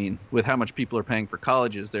 I mean, with how much people are paying for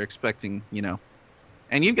colleges, they're expecting,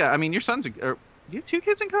 and you've got, your son's, do you have 2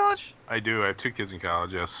 kids in college? I do. I have 2 kids in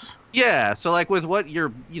college, yes. Yeah. So like with what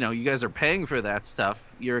you guys are paying for that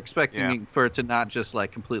stuff, you're expecting for it to not just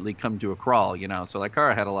like completely come to a crawl, So like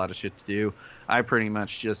Cara had a lot of shit to do. I pretty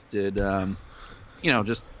much just did,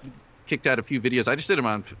 just kicked out a few videos. I just did them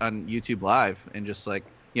on YouTube Live and just like,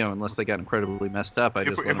 unless they got incredibly messed up.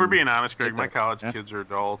 If we're being honest, Greg, my college kids are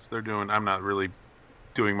adults. I'm not really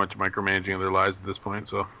doing much micromanaging of their lives at this point,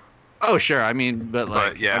 so. Oh sure, I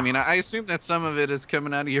assume that some of it is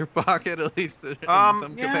coming out of your pocket at least. In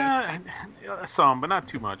some capacity. Some, but not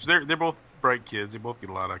too much. They're both bright kids. They both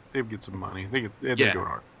they get some money. They do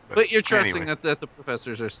hard. But you're trusting that the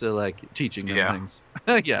professors are still like teaching them things.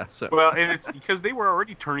 Yeah. So. Well, and it's because they were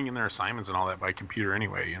already turning in their assignments and all that by computer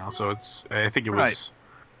anyway, So I think it was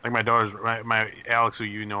like my daughter's my Alex,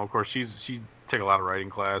 who of course she take a lot of writing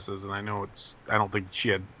classes, and I don't think she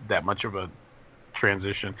had that much of a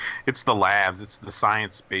transition. It's the labs, it's the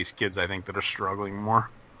science-based kids, I think, that are struggling more.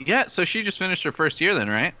 Yeah, so she just finished her first year then,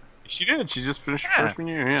 right? She did. She just finished her freshman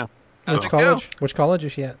year, yeah. Which college? Which college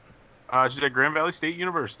is she at? She's at Grand Valley State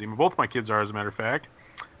University. Both my kids are, as a matter of fact.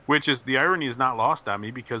 Which is, the irony is not lost on me,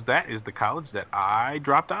 because that is the college that I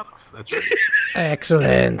dropped out of. That's right.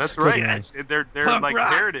 Excellent. That's right. They're like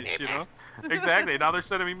heritage, you know. Exactly. Now they're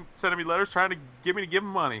sending me letters trying to get me to give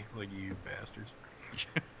them money. Like, you bastards.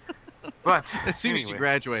 But as soon as you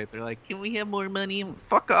graduate, they're like, "Can we have more money?"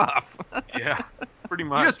 Fuck off. Yeah, pretty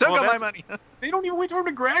much. You just took all my money. They don't even wait for him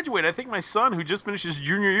to graduate. I think my son, who just finished his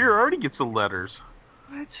junior year, already gets the letters.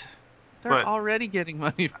 What? They're already getting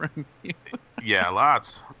money from you. Yeah,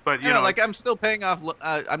 lots. But you know, like I'm still paying off.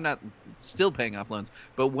 I'm not still paying off loans,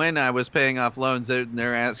 but when I was paying off loans,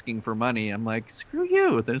 they're asking for money. I'm like, screw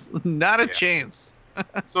you. There's not a chance.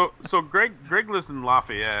 So Greg lives in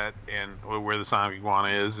Lafayette, and where the Sonic Iguana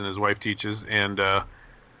is, and his wife teaches, and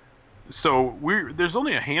so there's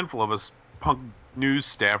only a handful of us punk news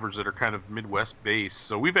staffers that are kind of Midwest based.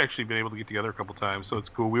 So we've actually been able to get together a couple times. So it's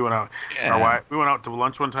cool. We went out. We went out to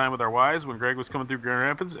lunch one time with our wives when Greg was coming through Grand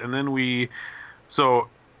Rapids, and then so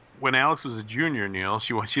when Alex was a junior, Neil,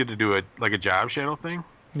 she had to do a job shadow thing.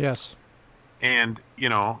 Yes. And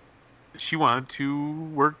she wanted to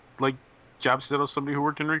work like job shadow somebody who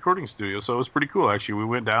worked in a recording studio. So it was pretty cool actually. We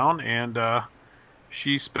went down and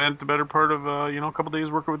she spent the better part of a couple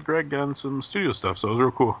days working with Greg on some studio stuff. So it was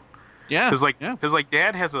real cool. Yeah, because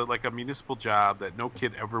Dad has a municipal job that no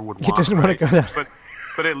kid ever would want. He doesn't want to go down.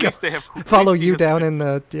 But at least they have follow you down in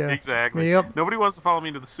the exactly. Yep. Nobody wants to follow me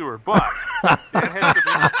into the sewer, but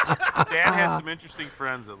Dad has some interesting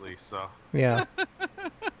friends at least. So yeah,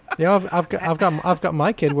 I've got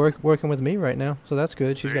my kid working with me right now, so that's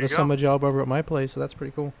good. She's got a summer job over at my place, so that's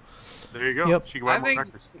pretty cool. There you go. Yep. She can buy more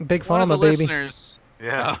records. Big farmer, baby.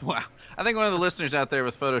 Yeah. Oh, wow. I think one of the listeners out there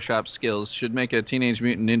with Photoshop skills should make a Teenage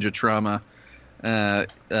Mutant Ninja Trauma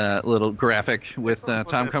little graphic with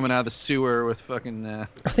Tom coming out of the sewer with fucking.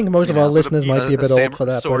 I think most of our listeners might be a bit old for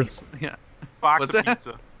that. Swords. Yeah. Box of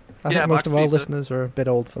pizza. I think most of our listeners are a bit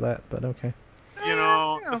old for that, but okay.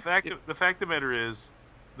 The fact of the matter is,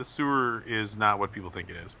 the sewer is not what people think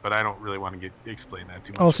it is. But I don't really want to explain that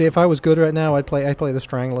too much. Oh, see, if I was good right now, I'd play the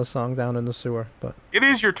Stranglers song down in the sewer. But it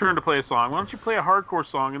is your turn to play a song. Why don't you play a hardcore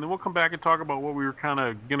song, and then we'll come back and talk about what we were kind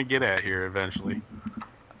of gonna get at here eventually,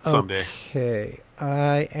 someday. Okay,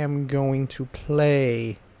 I am going to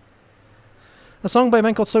play a song by a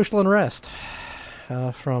man called Social Unrest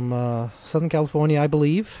from Southern California, I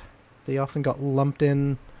believe. They often got lumped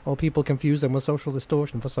in. Well, people confuse them with Social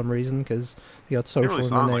Distortion for some reason because they got social in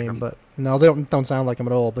the name. But no, they don't sound like them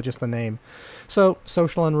at all, but just the name. So,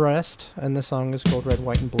 Social Unrest, and the song is called Red,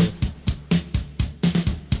 White, and Blue.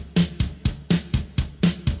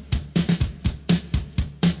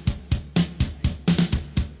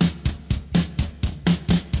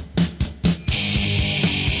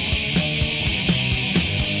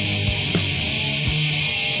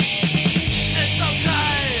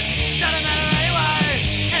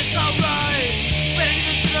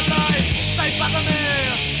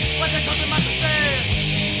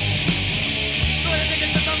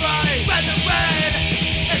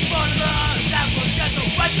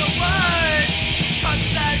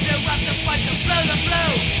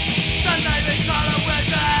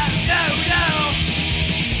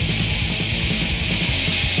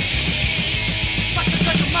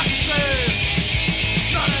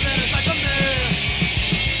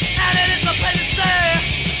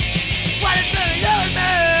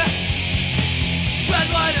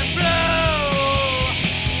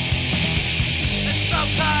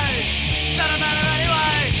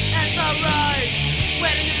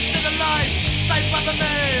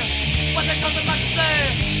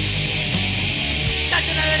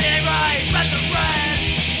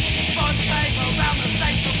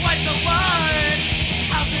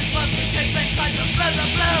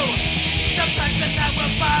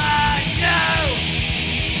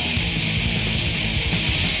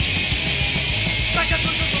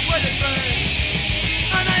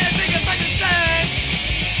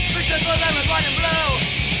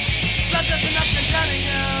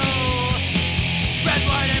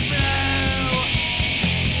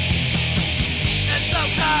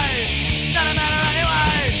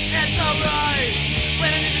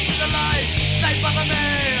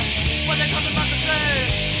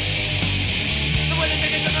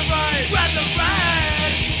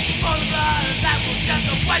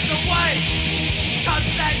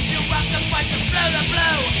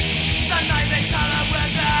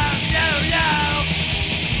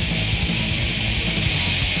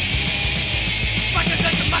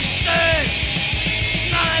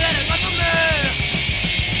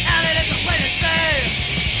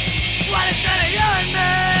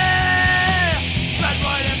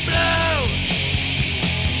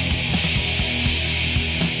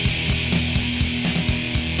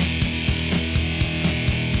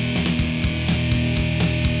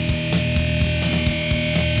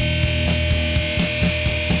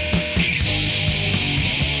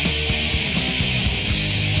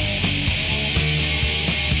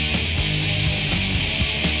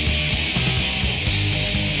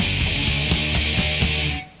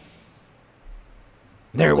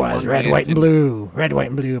 There was Red, White, and Blue. Red, White,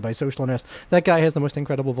 and Blue by Social Unrest. That guy has the most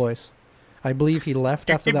incredible voice. I believe he left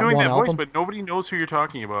after that one album. You keep doing that voice, but nobody knows who you're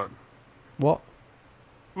talking about. What?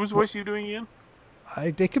 Whose voice are you doing again?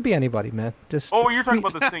 It could be anybody, man. Just you're talking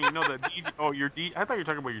about the singing. No, the DJ. Oh, I thought you were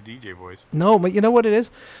talking about your DJ voice. No, but you know what it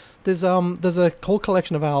is? There's a whole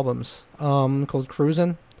collection of albums called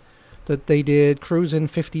Cruisin' that they did Cruisin'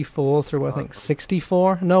 54 through I think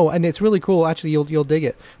 64. No, and it's really cool. Actually, you'll dig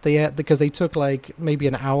it. Because they took like maybe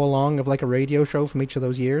an hour long of like a radio show from each of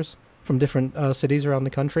those years from different cities around the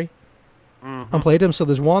country. Mm-hmm. And played them. So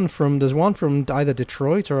there's one from either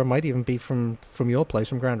Detroit or it might even be from your place,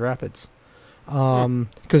 from Grand Rapids.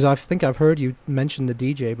 Because I think I've heard you mention the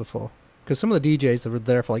DJ before. Because some of the DJs that were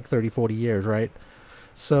there for like 30, 40 years, right?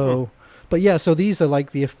 So, but yeah, so these are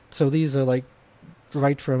like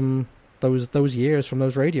right from those years from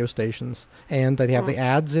those radio stations, and they have the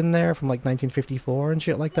ads in there from like 1954 and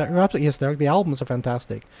shit like that. You're absolutely hysterical. The albums are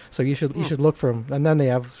fantastic, so you should look for them. And then they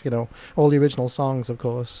have all the original songs, of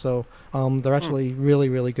course. So they're actually really,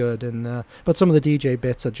 really good. And but some of the DJ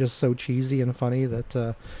bits are just so cheesy and funny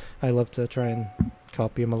that I love to try and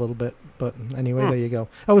copy them a little bit. But anyway, there you go.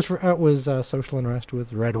 That was Social Unrest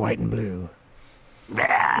with Red, White, and Blue.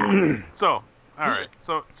 So, all right.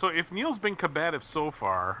 So if Neil's been combative so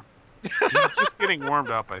far, he's just getting warmed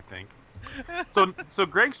up, I think. So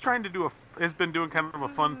Greg's trying to has been doing kind of a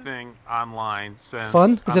fun thing online since.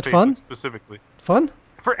 Fun? Is it Facebook fun? Specifically. Fun?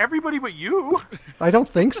 For everybody but you. I don't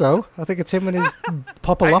think so. I think it's him and his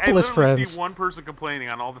Popolopoulos friends. I see one person complaining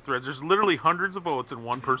on all the threads. There's literally hundreds of votes and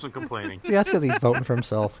one person complaining. Yeah, that's because he's voting for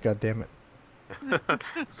himself. God damn it.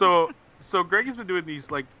 So Greg has been doing these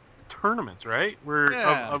like tournaments, right?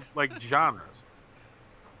 Of like genres.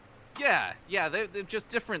 Yeah, they're just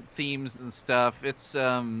different themes and stuff. It's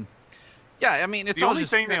I mean, it's the all only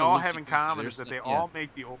just thing they kinda all loosey have in goosey. common is that they all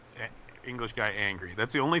make the old English guy angry.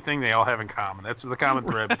 That's the only thing they all have in common. That's the common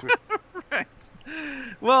thread between. Right.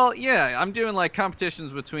 Well, yeah, I'm doing like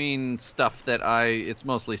competitions between stuff that it's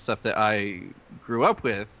mostly stuff that I grew up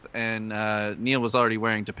with, and Neil was already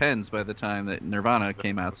wearing Depends by the time that Nirvana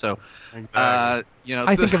came out. So, exactly.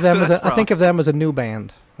 I think of them as a new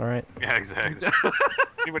band. All right. Yeah, exactly.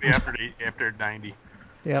 Anybody after 90.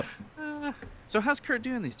 Yep. So how's Kurt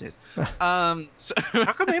doing these days? So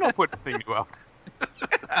how come they don't put the thing out?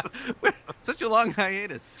 Such a long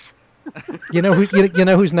hiatus. You know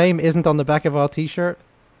whose name isn't on the back of our T-shirt?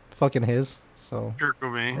 Fucking his. So Kurt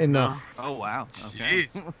Cobain. Enough. Oh wow. Okay.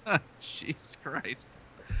 Jeez. Jesus Christ.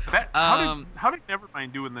 How did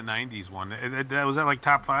Nevermind do in the 90s one? Was that like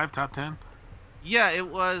top 5, top 10? Yeah, it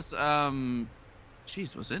was.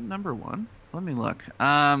 Was it number 1? Let me look.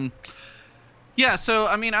 Yeah, so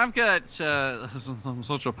I mean, I've got I'm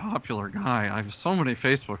such a popular guy. I have so many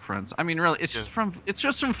Facebook friends. I mean, really, it's just from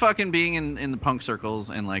fucking being in the punk circles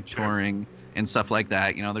and like touring and stuff like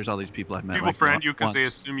that. There's all these people I've met. People friend you because they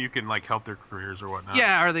assume you can like help their careers or whatnot.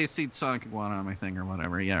 Yeah, or they see Sonic Iguana on my thing or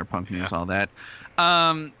whatever. Yeah, or punk news, all that.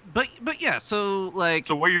 But yeah, so like.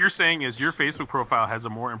 So what you're saying is your Facebook profile has a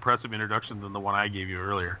more impressive introduction than the one I gave you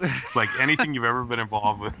earlier. Like anything you've ever been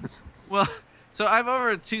involved with. Well. So I have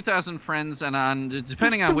over 2,000 friends, and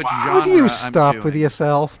depending on which genre Would you stop I'm doing. with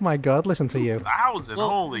yourself? My God, listen to you. 2,000,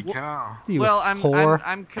 holy cow!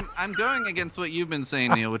 I'm going against what you've been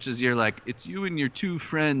saying, Neil, which is you're like it's you and your 2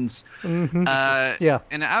 friends. Mm-hmm. Yeah.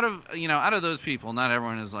 And out of those people, not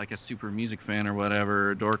everyone is like a super music fan or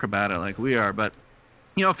whatever, or dork about it like we are, but.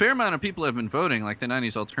 A fair amount of people have been voting. Like the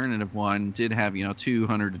 90s Alternative one did have,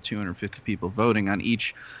 200 to 250 people voting on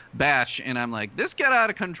each batch. And I'm like, this got out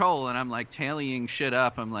of control. And I'm like tallying shit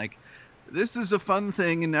up. I'm like, this is a fun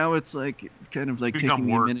thing. And now it's like kind of like taking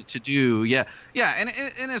me a minute to do. Yeah. Yeah.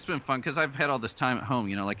 And it's been fun because I've had all this time at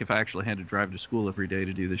home. Like if I actually had to drive to school every day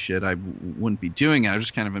to do this shit, I wouldn't be doing it. I was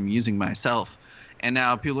just kind of amusing myself. And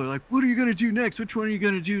now people are like, what are you going to do next? Which one are you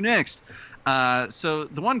going to do next? So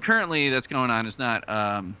the one currently that's going on is not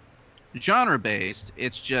genre-based.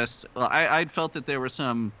 It's just I'd felt that there were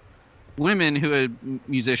some women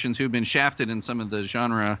musicians who had been shafted in some of the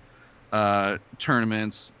genre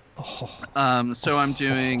tournaments. So I'm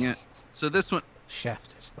doing so this one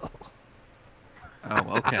shafted.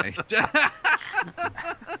 Oh, okay.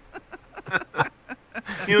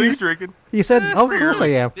 You drinking? You said, of course I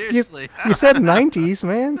am. Seriously. You said 90s,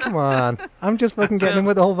 man. Come on. I'm just fucking getting in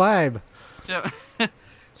with the whole vibe.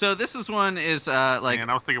 So this is one is like. Man,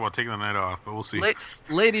 I was thinking about taking the night off, but we'll see.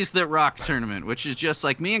 Ladies That Rock tournament, which is just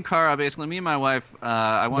like me and Cara, basically me and my wife.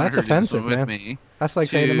 I wanted That's her offensive, to do this one man. with me. That's like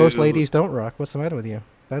saying that most ladies don't rock. What's the matter with you?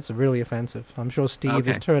 That's really offensive. I'm sure Steve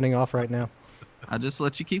is turning off right now. I'll just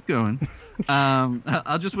let you keep going.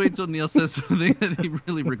 I'll just wait until Neil says something that he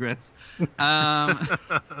really regrets. I'll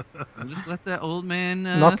just let that old man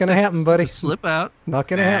not gonna happen, buddy. Slip out. Not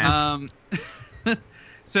gonna happen.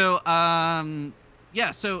 So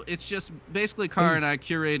it's just basically Car and I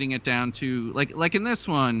curating it down to like in this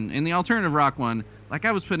one, in the alternative rock one, like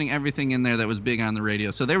I was putting everything in there that was big on the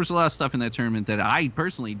radio. So there was a lot of stuff in that tournament that I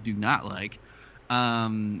personally do not like.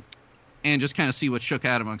 And just kind of see what shook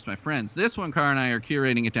out amongst my friends. This one, Car and I are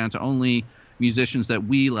curating it down to only musicians that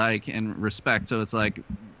we like and respect. So it's like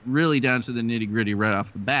really down to the nitty gritty right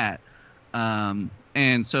off the bat.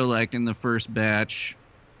 And so like in the first batch,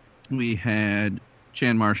 we had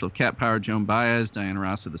Chan Marshall of Cat Power, Joan Baez, Diana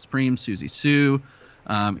Ross of The Supremes, Susie Sue,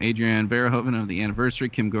 Adrienne Verhoeven of The Anniversary,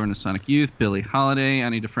 Kim Gordon of Sonic Youth, Billie Holiday,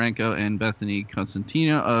 Ani DeFranco, and Bethany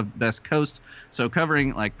Constantino of Best Coast. So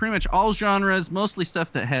covering like pretty much all genres, mostly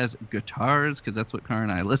stuff that has guitars, because that's what Car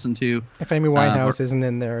and I listen to. If Amy Winehouse isn't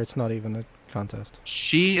in there, it's not even a contest.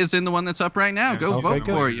 She is in the one that's up right now. Go vote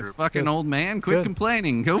for her, you fucking old man. Quit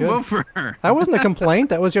complaining. Go vote for her. That wasn't a complaint.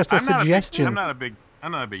 That was just a suggestion. I'm not a big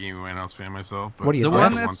Amy Winehouse fan myself. But what are you, the deaf?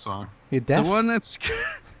 One that's you deaf? The one that's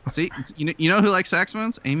see, you know who likes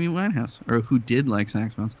saxophones? Amy Winehouse, or who did like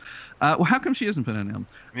saxophones. Well, how come she hasn't put on an album?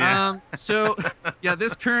 Yeah.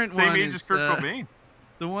 This current same one age is as Kurt Cobain.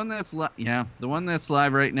 The one that's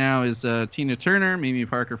live right now is Tina Turner, Mimi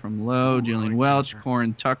Parker from Low, Jillian Welch,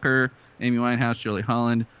 Corin Tucker, Amy Winehouse, Jolie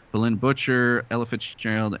Holland, Belinda Butcher, Ella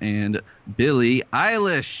Fitzgerald, and Billie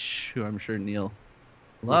Eilish, who I'm sure Neil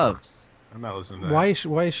loves. I'm not listening to that.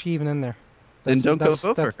 Why is she even in there? Then don't go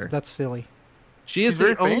vote for her. That's silly. She is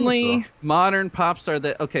the only modern pop star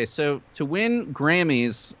that. Okay, so to win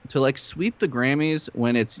Grammys, to like sweep the Grammys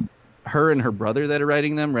when it's her and her brother that are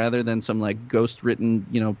writing them, rather than some like ghost written,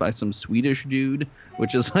 by some Swedish dude,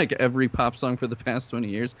 which is like every pop song for the past 20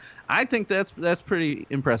 years. I think that's pretty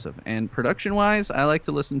impressive. And production wise, I like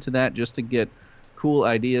to listen to that just to get cool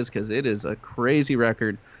ideas, because it is a crazy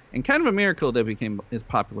record. And kind of a miracle that became as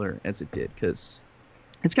popular as it did, because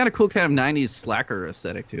it's got a cool kind of 90s slacker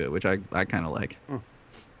aesthetic to it, which I kind of like.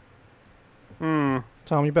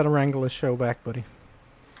 Tom, you better wrangle this show back, buddy.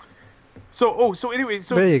 So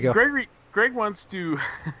there you go. Greg wants to...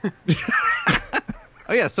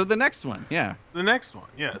 Oh, yeah, so the next one, yeah. The next one,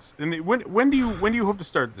 yes. And when do you hope to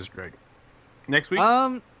start this, Greg? Next week?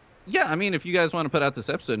 Yeah, I mean, if you guys want to put out this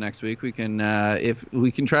episode next week, we can if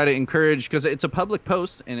we can try to encourage, because it's a public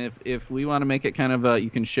post, and if we want to make it kind of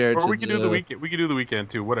you can share it. Or we can do the weekend. We can do the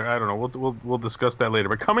weekend too. Whatever. I don't know. We'll discuss that later.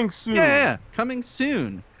 But coming soon. Yeah, coming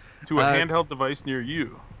soon to a handheld device near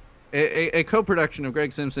you. A co-production of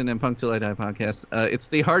Greg Simpson and Punk Till I Die podcast. It's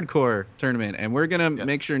the Hardcore tournament, and we're gonna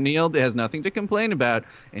make sure Neil has nothing to complain about,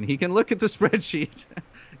 and he can look at the spreadsheet.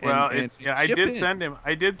 I did send him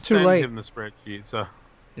the spreadsheet. So.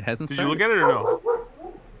 It hasn't Did started. you look at it or no?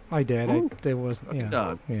 I did. There was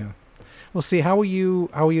yeah. Well, see, how are you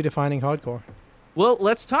defining hardcore? Well,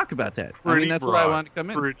 let's talk about that. That's broad. where I want to come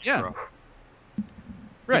in. Broad.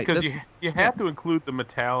 Right. Because you have to include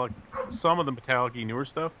some of the metallic-y newer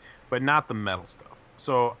stuff, but not the metal stuff.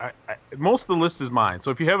 So most of the list is mine.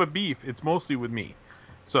 So if you have a beef, it's mostly with me.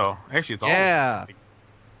 So actually, it's all. Yeah.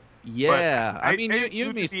 Yeah. I mean, you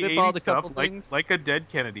and me spitballed a couple things, like a Dead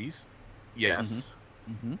Kennedys. Yes.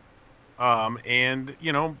 Mm-hmm. And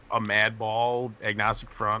a Madball, Agnostic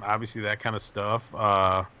Front, obviously that kind of stuff.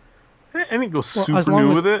 I think go super new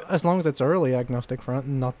with it. As long as it's early Agnostic Front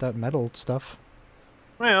and not that metal stuff.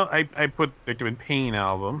 Well, I put Victim in Pain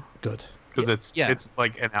album. Good. Because it's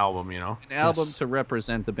like an album, An album to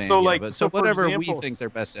represent the band. So whatever example, we think their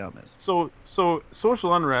best album is. So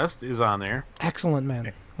Social Unrest is on there. Excellent,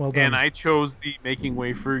 man. Well done. And I chose the Making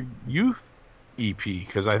Way for Youth EP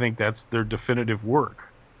because I think that's their definitive work.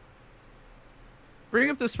 Bring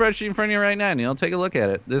up the spreadsheet in front of you right now, Neil. Take a look at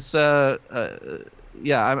it. This, I'm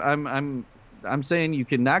saying you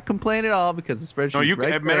cannot complain at all because the spreadsheet. No, you can.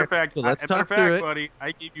 Right Matter of fact, so let's talk through it, buddy.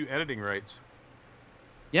 I gave you editing rights.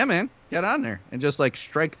 Yeah, man, get on there and just like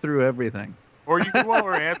strike through everything. Or you can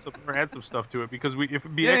add some stuff to it because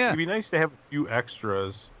it'd be nice to have a few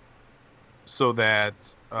extras, so that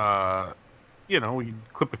we can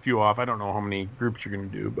clip a few off. I don't know how many groups you're going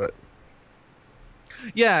to do, but.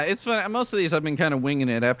 Yeah, it's fun. Most of these I've been kind of winging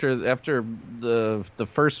it after the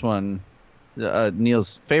first one,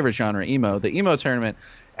 Neil's favorite genre, emo, the emo tournament.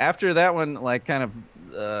 After that one, like kind of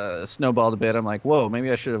snowballed a bit. I'm like, whoa, maybe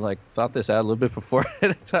I should have like thought this out a little bit before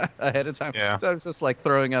ahead of time. Yeah. So I was just like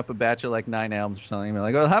throwing up a batch of like 9 albums or something.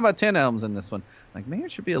 Like, oh, how about 10 albums in this one? Like, maybe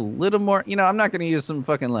it should be a little more. I'm not going to use some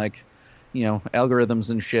fucking like algorithms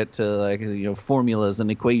and shit to like formulas and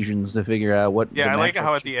equations to figure out what. Yeah, I like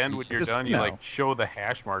how at the end when you're done, you like show the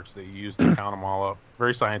hash marks that you use to count them all up.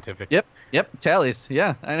 Very scientific. Yep, tallies.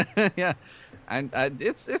 Yeah, yeah.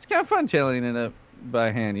 It's kind of fun tallying it up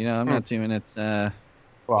by hand. I'm not doing it.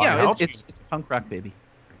 It's punk rock, baby.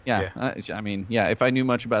 Yeah. I mean, if I knew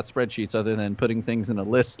much about spreadsheets other than putting things in a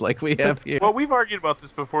list like we have here. Well, we've argued about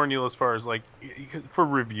this before, Neil, as far as like for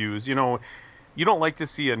reviews. You don't like to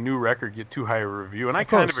see a new record get too high a review, and I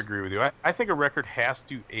kind of agree with you. I think a record has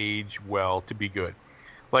to age well to be good.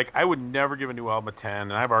 Like, I would never give a new album a 10,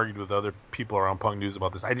 and I've argued with other people around Punk News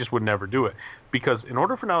about this. I just would never do it. Because in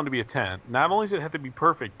order for an album to be a 10, not only does it have to be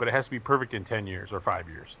perfect, but it has to be perfect in 10 years or 5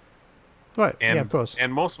 years. Right, yeah, of course.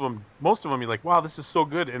 And most of them, you're like, wow, this is so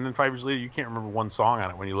good, and then 5 years later, you can't remember one song on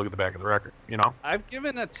it when you look at the back of the record, I've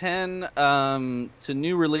given a 10 to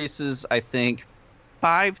new releases, I think,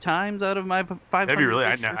 5 times out of my 500. Have you really?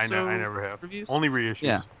 I never have. Reviews? Only reissues.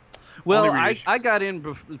 Yeah. Well, I got in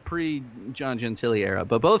pre John Gentile era,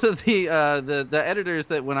 but both of the editors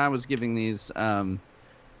that when I was giving these had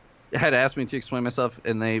asked me to explain myself,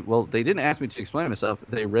 and they didn't ask me to explain myself.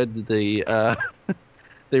 They read the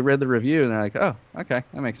review, and they're like, oh, okay,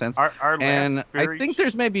 that makes sense. And I think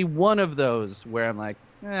there's maybe one of those where I'm like,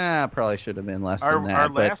 probably should have been less than that. Our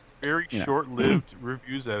last very short-lived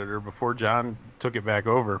reviews editor before John took it back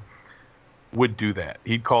over would do that.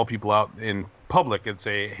 He'd call people out in public and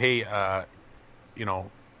say, hey,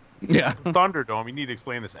 Thunderdome, you need to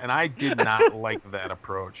explain this. And I did not like that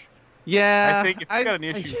approach. Yeah. I think if you got an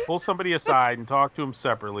issue, pull somebody aside and talk to them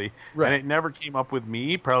separately. Right. And it never came up with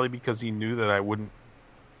me, probably because he knew that I wouldn't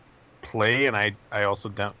play, and I also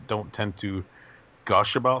don't tend to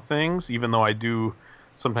gush about things, even though I do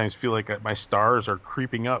sometimes feel like my stars are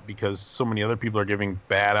creeping up because so many other people are giving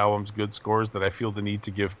bad albums good scores that I feel the need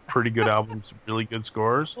to give pretty good albums really good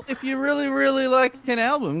scores. Well, if you really, really like an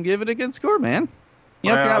album, give it a good score, man. If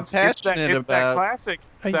you're not passionate about that classic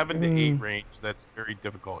 7 to 8 range, that's very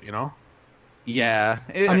difficult, Yeah,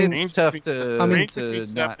 it's tough to. Range between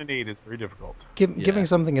 7 and 8 is very difficult. Giving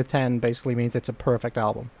something a 10 basically means it's a perfect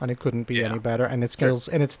album, and it couldn't be any better. And it's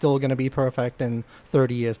still going to be perfect in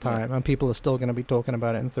 30 years' time, and people are still going to be talking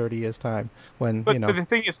about it in 30 years' time. But the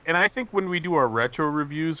thing is, and I think when we do our retro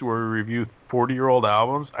reviews, where we review 40-year-old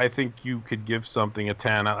albums, I think you could give something a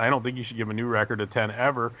 10. I don't think you should give a new record a 10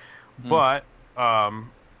 ever, but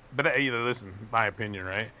listen, my opinion,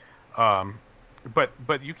 right?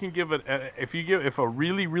 But you can give it if a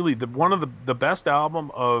really one of the best album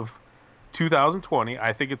of 2020,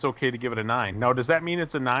 I think it's okay to give it a 9. Now, does that mean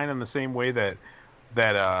it's a 9 in the same way that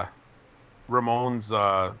Ramones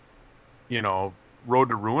Road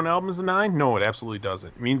to Ruin album is a 9? No, it absolutely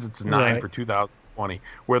doesn't. It means it's a 9 for 2020,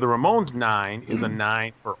 where the Ramones 9 is a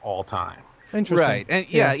 9 for all time. Interesting. Right, and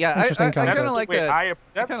I kind of like that.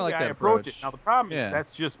 That's the way I approach it. Now the problem is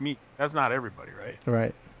that's just me. That's not everybody, right?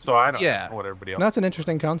 Right. So I don't know what everybody else. That's an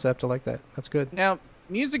interesting concept. I like that. That's good. Now,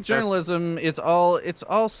 music journalism it's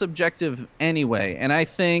all subjective anyway, and I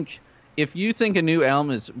think if you think a new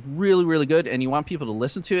album is really, really good and you want people to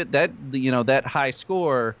listen to it, that high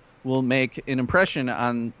score will make an impression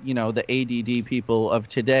on the ADD people of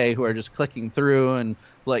today who are just clicking through and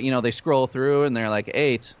they scroll through and they're like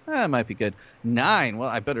 8, it might be good. 9, well,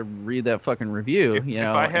 I better read that fucking review.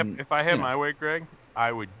 If I had my way, Greg,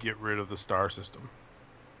 I would get rid of the star system.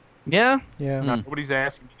 Yeah. Nobody's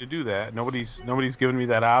asking me to do that. Nobody's giving me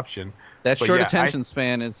that option. That short attention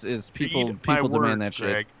span is people demand that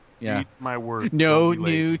Greg. shit. Yeah. Read my words. No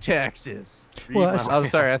new taxes. I'm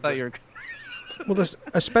sorry. I thought you were. Well,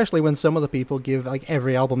 especially when some of the people give like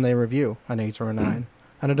every album they review an 8 or a 9.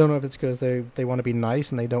 And I don't know if it's because they want to be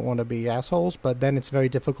nice and they don't want to be assholes, but then it's very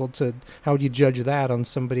difficult to... How do you judge that on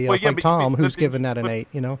somebody else like Tom, who's given that an 8,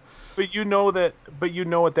 But you know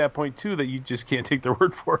at that point, too, that you just can't take their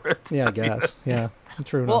word for it. Yeah, I guess. Yeah,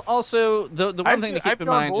 true enough. Well, also, the one thing to keep in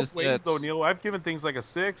mind is that... though, Neil. I've given things like a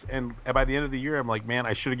 6, and by the end of the year, I'm like, man,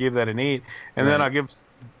 I should have gave that an 8. And then I'll give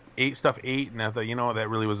 8, and I thought, that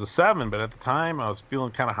really was a 7. But at the time, I was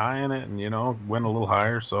feeling kind of high in it and, went a little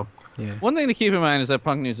higher, so... Yeah. One thing to keep in mind is that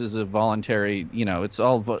Punk News is a voluntary, it's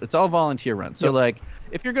all volunteer run. So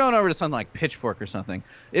if you're going over to something like Pitchfork or something,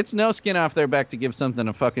 it's no skin off their back to give something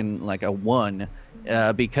a fucking like a 1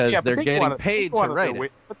 because they're getting paid to write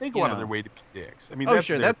it. But they go out of their way to be dicks. I mean,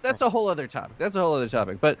 that's a whole other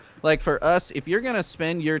topic. But like for us, if you're gonna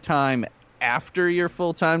spend your time after your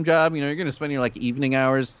full-time job, you're gonna spend your like evening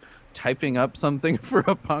hours typing up something for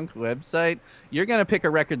a punk website, you're gonna pick a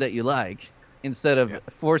record that you like. Instead of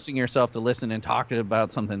forcing yourself to listen and talk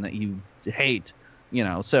about something that you hate, You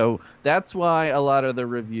know, so that's why a lot of the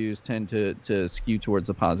reviews tend to skew towards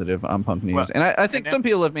the positive on Punk News. And I think some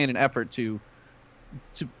people have made an effort to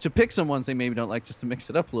pick some ones they maybe don't like just to mix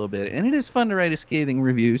it up a little bit. And it is fun to write a scathing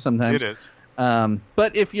review sometimes. It is.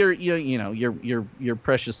 But if you're your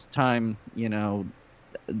precious time,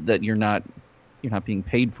 that you're not being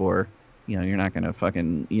paid for, you're not going to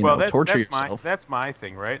fucking torture yourself. That's my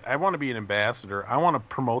thing, right? I want to be an ambassador. I want to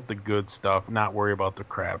promote the good stuff, not worry about the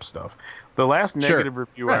crap stuff. The last negative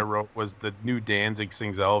review I wrote was the new Danzig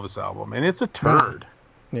Sings Elvis album, and it's a turd.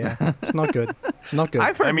 Yeah, it's not good. Not good.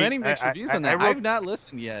 I've heard many mixed reviews on that. I've not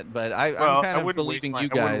listened yet, but I'm kind of believing you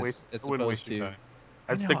guys as opposed to.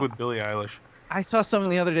 I'd stick with Billie Eilish. I saw someone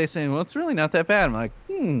the other day saying, "Well, it's really not that bad." I'm like,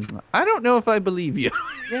 I don't know if I believe you.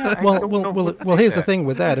 Yeah. Well. Here's the thing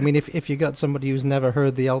with that. I mean, if you got somebody who's never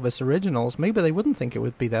heard the Elvis originals, maybe they wouldn't think it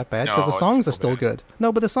would be that bad because the songs are still good.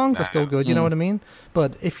 No, but the songs are still good. You know what I mean?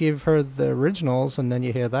 But if you've heard the originals and then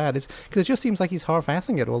you hear that, it's because it just seems like he's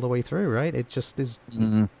half-assing it all the way through, right? It just is.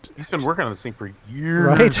 He's been working on this thing for years.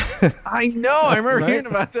 Right. I know. I remember hearing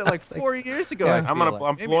about that like 4 years ago. Yeah.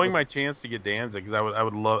 I'm blowing my chance to get Danzig because I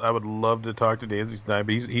would love to talk to Danzig tonight,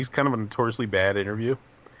 but he's kind of a notoriously bad interview.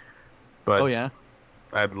 But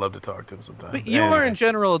I'd love to talk to him sometime. But you are in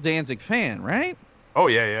general a Danzig fan, right? Oh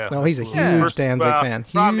yeah. No, he's a huge Danzig fan.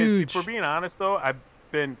 Huge. If we're being honest though,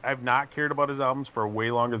 I've not cared about his albums for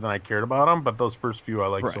way longer than I cared about them, but those first few I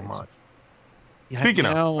like so much. Yeah, Speaking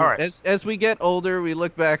of, all right. As we get older, we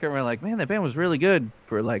look back and we're like, man, that band was really good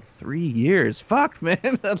for like 3 years. Fuck, man.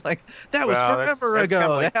 Like that was forever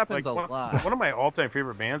ago. That happens a lot. One of my all-time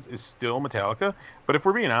favorite bands is still Metallica, but if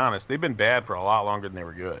we're being honest, they've been bad for a lot longer than they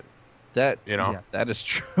were good. That that is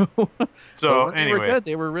true. So when anyway, they were good.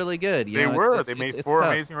 They were really good. They made 4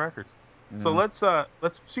 amazing records. Yeah. So let's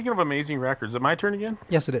speaking of amazing records, is it my turn again?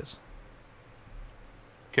 Yes, it is.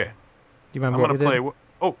 Okay. Do you remember I'm going to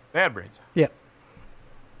play Bad Brains. Yeah.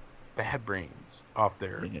 Bad Brains off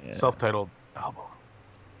their self-titled album.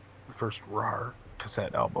 The first RAR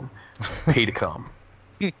cassette album. Pay to Come.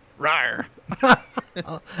 RAR.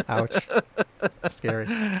 Ouch. Scary.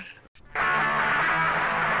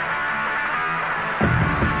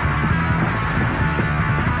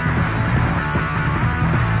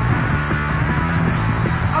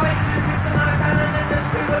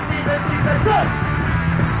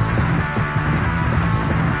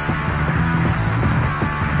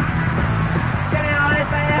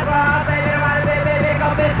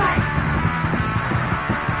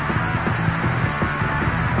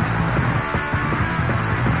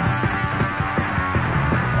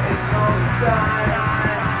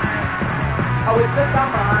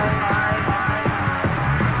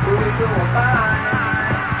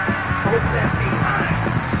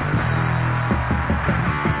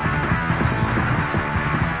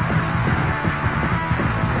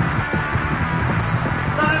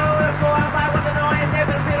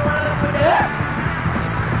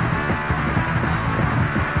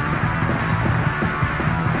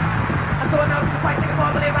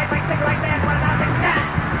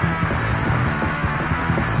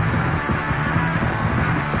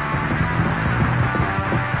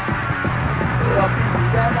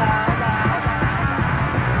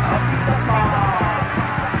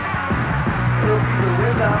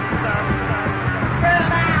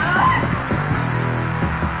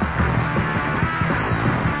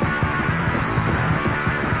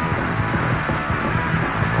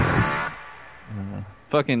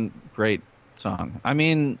 Fucking great song. I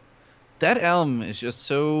mean, that album is just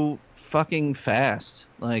so fucking fast.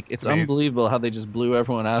 Like, it's unbelievable how they just blew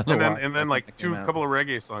everyone out of the water. And then like a couple of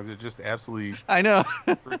reggae songs that just absolutely I know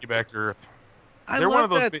bring you back to earth. They're one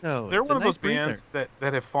of those bands that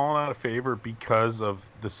have fallen out of favor because of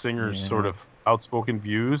the singer's sort of outspoken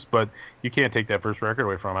views, but you can't take that first record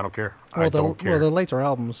away from them. I don't care. I don't care. Well, the later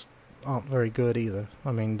albums aren't very good either.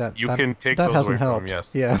 I mean, that can take that those hasn't away helped. From them,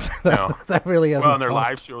 yes. Yeah, that really hasn't. Well, and their helped.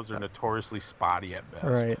 live shows are notoriously spotty at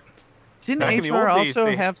best. Right. Didn't HR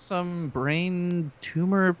also have some brain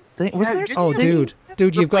tumor thing? Was there something?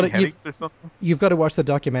 Dude, you've got to watch the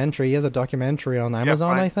documentary. He has a documentary on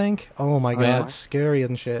Amazon, I think. Oh my god, it's scary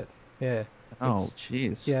and shit. Yeah. Oh,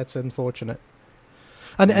 jeez. Yeah, it's unfortunate.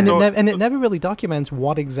 And it never really documents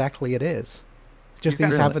what exactly it is. Just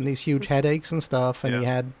he's having these huge headaches and stuff,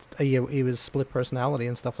 and he was split personality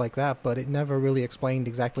and stuff like that. But it never really explained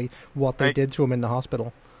exactly what they did to him in the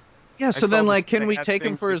hospital. Yeah, so then, like, can we take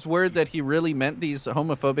him for his word that he really meant these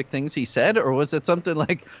homophobic things he said, or was it something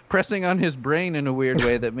like pressing on his brain in a weird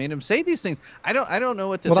way that made him say these things? I don't know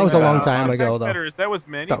what to think. Well, that was a long time ago, though. That was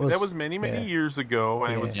many years ago,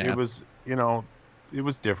 and it was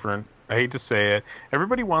was different. I hate to say it.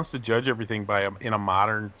 Everybody wants to judge everything in a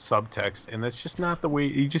modern subtext, and that's just not the way.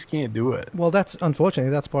 You just can't do it. Well,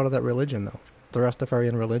 unfortunately that's part of that religion, though. The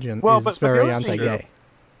Rastafarian religion is very anti-gay.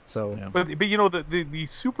 So, but the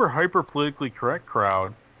super hyper politically correct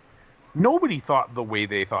crowd, nobody thought the way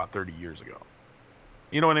they thought 30 years ago.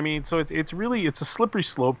 You know what I mean? So it's really a slippery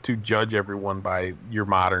slope to judge everyone by your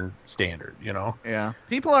modern standard, Yeah.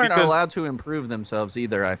 People aren't allowed to improve themselves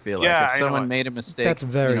either, I feel like. If someone made a mistake that's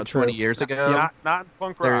very true. 20 years ago, not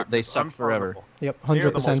punk rock, they suck forever. Yep, 100%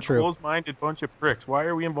 They're the most true. closed-minded bunch of pricks. Why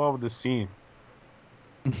are we involved with this scene?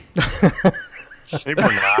 Maybe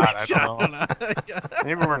we're not. I don't know.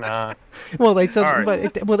 Maybe we're not. Well,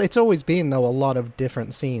 it's always been, though, a lot of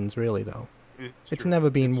different scenes, really, though. It's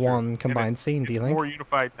never been one combined scene, do you think? It's more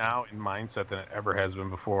unified now in mindset than it ever has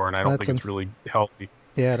been before, and I don't think it's really healthy.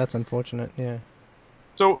 Yeah, that's unfortunate, yeah.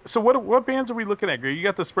 So what bands are we looking at, Greg? You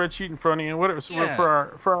got the spreadsheet in front of you. For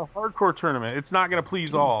our hardcore tournament, it's not going to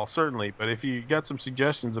please all, certainly, but if you got some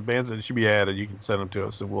suggestions of bands that should be added, you can send them to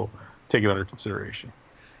us, and we'll take it under consideration.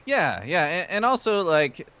 Yeah, and also,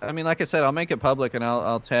 like I said, I'll make it public, and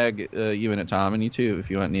I'll tag you in it, Tom, and you too,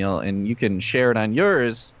 if you want, Neil, and you can share it on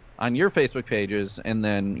yours, on your Facebook pages, and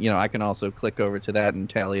then, I can also click over to that and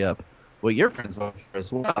tally up what your friends vote for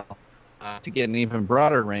as well, to get an even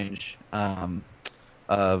broader range of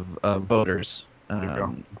voters,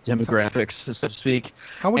 demographics, so to speak.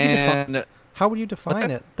 How would you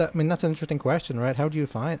define it? That's an interesting question, right? How do you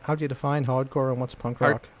define hardcore and what's punk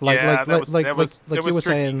rock? Like you were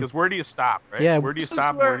saying, because where do you stop, right? Yeah, where do you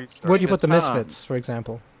stop? Where do you start? Where do you put the Misfits, for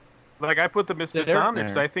example? Like I put the Misfits on there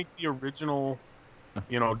because I think the original,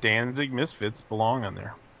 Danzig Misfits belong on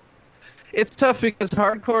there. It's tough because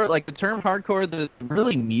hardcore, like the term hardcore, that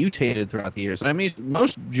really mutated throughout the years. I mean,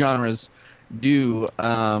 most genres do,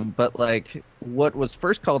 but like what was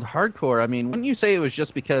first called hardcore, I mean, wouldn't you say it was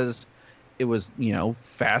just because it was,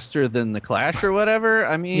 faster than the Clash or whatever?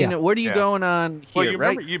 I mean, what are you going on here,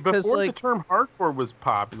 right? Remember, before the term hardcore was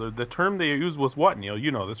popular, the term they used was what, Neil?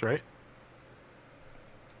 You know this, right?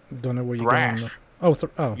 Don't know where you're thrash. going.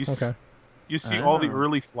 Okay. You see all the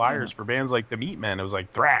early flyers for bands like the Meatmen. It was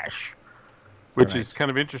like thrash, which is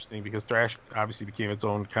kind of interesting because thrash obviously became its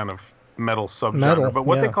own kind of metal subgenre. But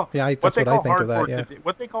what they call what they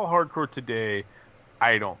call hardcore today,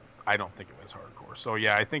 I don't think it was hardcore. So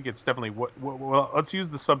yeah, I think it's definitely well, let's use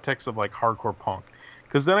the subtext of like hardcore punk,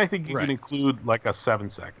 because then I think you can include like a 7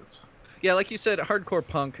 seconds. Yeah, like you said, hardcore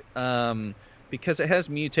punk. Because it has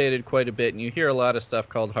mutated quite a bit, and you hear a lot of stuff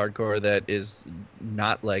called hardcore that is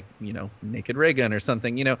not like, Naked Ray Gun or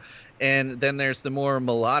something, and then there's the more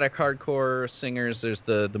melodic hardcore singers, there's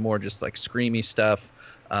the more just like screamy stuff,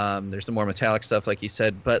 there's the more metallic stuff, like you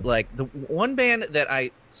said, but like the one band that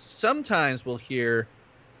I sometimes will hear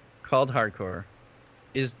called hardcore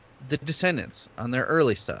is the Descendants on their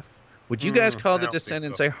early stuff. Would you guys call the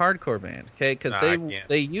Descendants a hardcore band? Okay, because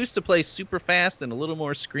they used to play super fast and a little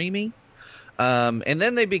more screamy. And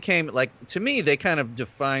then they became, like, to me, they kind of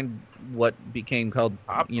defined what became called,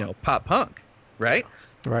 pop punk, right?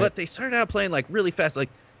 But they started out playing, like, really fast, like,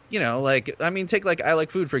 take, like, I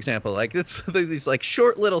Like Food, for example. Like, it's these, like,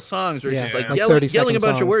 short little songs where it's just, like yelling a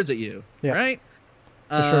bunch of words at you, right?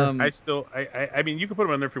 For sure. I mean, you can put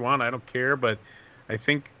them on there if you want. I don't care, but I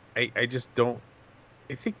think, I just don't,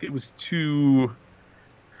 I think it was too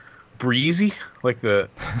breezy, like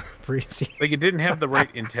breezy. Like, it didn't have the right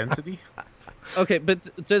intensity. Okay, but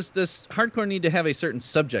does hardcore need to have a certain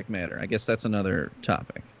subject matter? I guess that's another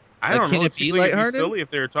topic. I don't know. Can it be lighthearted? It'd be silly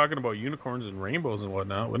if they were talking about unicorns and rainbows and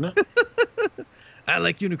whatnot, wouldn't it? I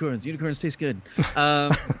like unicorns. Unicorns taste good.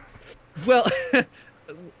 Well,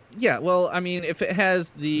 yeah. Well, I mean, if it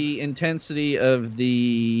has the intensity of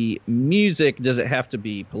the music, does it have to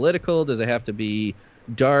be political? Does it have to be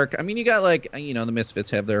dark? I mean, you got like, the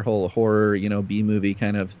Misfits have their whole horror, B-movie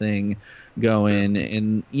kind of thing going,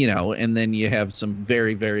 and and then you have some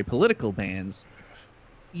very, very political bands.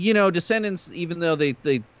 Descendants, even though they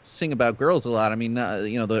sing about girls a lot, I mean,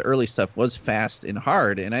 the early stuff was fast and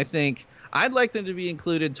hard, and I think I'd like them to be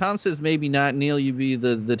included. Tom says maybe not. Neil, you be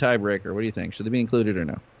the tiebreaker. What do you think? Should they be included or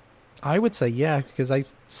no? I would say yeah, because I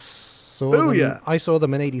saw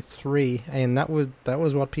them in '83, and that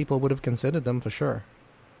was what people would have considered them for sure.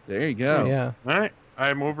 There you go. Yeah. All right,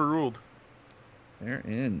 I'm overruled. They're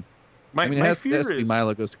in. It has to be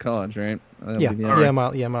Milo Goes to College, right? Milo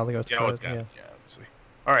Goes to College. Yeah. Let's see.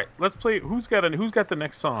 All right, let's play. Who's got the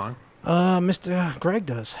next song? Mr. Greg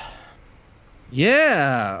does.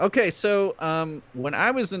 Yeah. Okay. So, when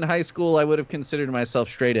I was in high school, I would have considered myself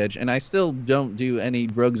straight edge, and I still don't do any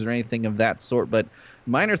drugs or anything of that sort. But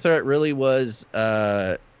Minor Threat really was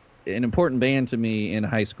an important band to me in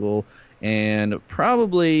high school, and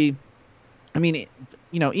probably, I mean,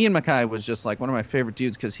 Ian MacKaye was just like one of my favorite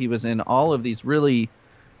dudes because he was in all of these really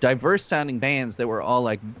diverse sounding bands that were all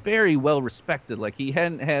like very well respected. Like he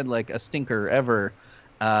hadn't had like a stinker ever,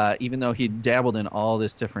 even though he dabbled in all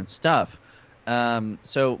this different stuff.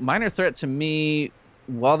 So Minor Threat to me,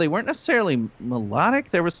 while they weren't necessarily melodic,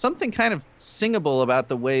 there was something kind of singable about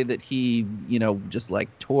the way that he, just like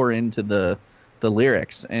tore into the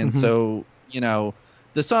lyrics. And so,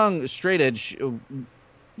 the song Straight Edge,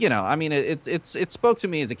 I mean, it spoke to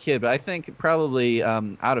me as a kid, but I think probably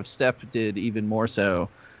Out of Step did even more so.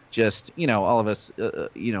 Just, all of us,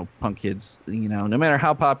 punk kids, no matter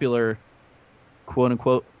how popular, quote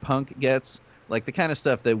unquote, punk gets, like the kind of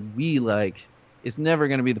stuff that we like is never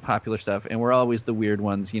going to be the popular stuff, and we're always the weird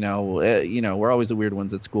ones. We're always the weird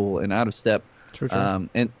ones at school. And Out of Step, sure.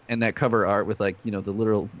 And that cover art with like the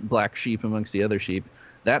little black sheep amongst the other sheep.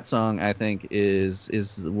 That song I think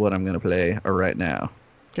is what I'm going to play right now.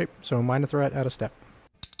 Okay, so Minor Threat, Out of Step.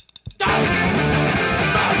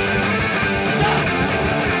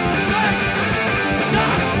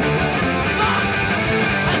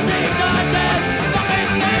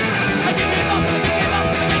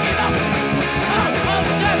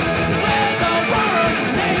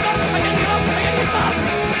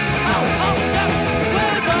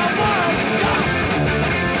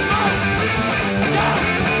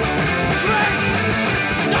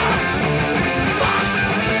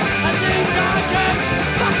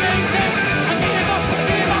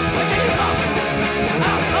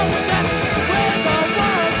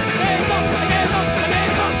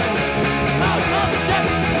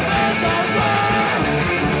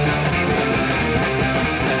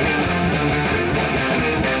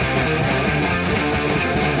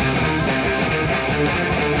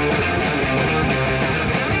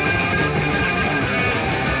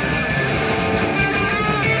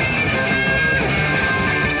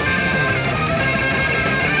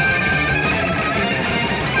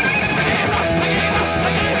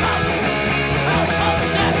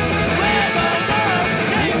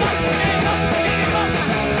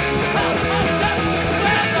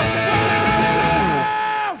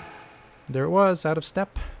 There it was, Out of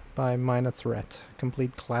Step by Minor Threat.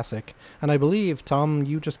 Complete classic. And I believe, Tom,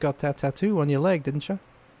 you just got that tattoo on your leg, didn't you?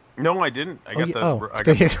 No, I didn't. I got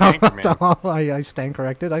the Skanker Man. I stand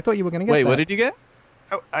corrected. I thought you were going to get Wait, that. what did you get?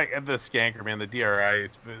 Oh, I had the Skanker Man, the DRI.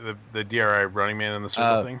 It's the DRI Running Man in the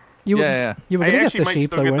circle thing. You were going to get the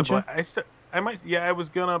sheep, though, weren't you? I might. Yeah, I was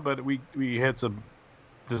gonna, but we had some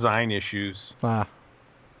design issues. Ah.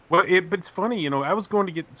 Well, but it's funny, I was going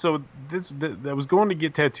to get I was going to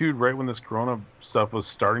get tattooed right when this Corona stuff was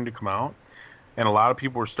starting to come out, and a lot of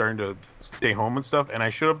people were starting to stay home and stuff. And I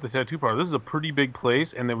showed up at the tattoo parlor. This is a pretty big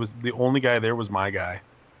place, and the only guy there was my guy.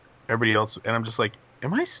 Everybody else, and I'm just like,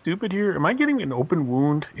 am I stupid here? Am I getting an open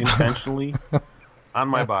wound intentionally on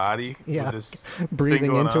my body? Yeah, this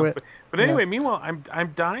breathing into it. But anyway, meanwhile,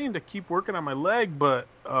 I'm dying to keep working on my leg, but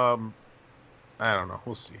I don't know.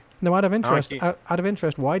 We'll see. No, out of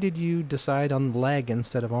interest, why did you decide on leg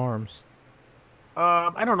instead of arms?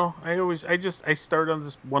 I don't know. I start on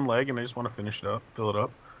this one leg and I just want to finish it up, fill it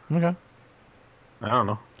up. Okay. I don't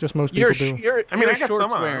know. Just most people do. You're a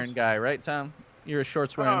shorts wearing guy, right, Tom? You're a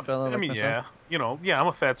shorts wearing fellow. I mean, yeah. I'm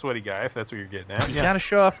a fat, sweaty guy. If that's what you're getting at. You gotta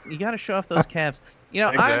show off. You gotta show off those calves.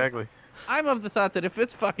 Exactly. I'm of the thought that if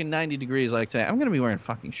it's fucking 90 degrees like today, I'm gonna be wearing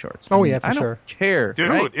fucking shorts. Oh yeah, for I sure. Don't care, dude.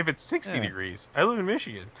 Right? If it's 60 degrees, I live in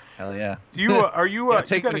Michigan. Hell yeah. Do you? Are you?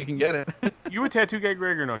 Take it. You can get it. You a tattoo guy,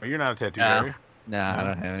 Greg, or no? You're not a tattoo guy. Are you? Nah, I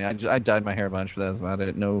don't have any. I dyed my hair a bunch, but that's about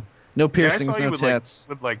it. No piercings, no tats.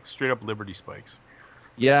 With like straight up Liberty spikes.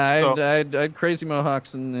 Yeah, I had crazy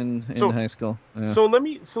mohawks in high school. Yeah. So let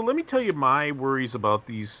me tell you my worries about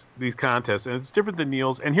these contests, and it's different than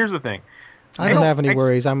Neil's. And here's the thing. I don't have any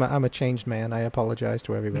worries. I'm a changed man. I apologize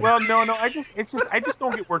to everybody. Well, no. I just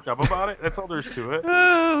don't get worked up about it. That's all there is to it.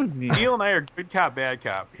 Oh, Neil and I are good cop, bad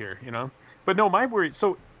cop here, But no, my worry.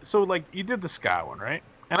 So like you did the ska one, right?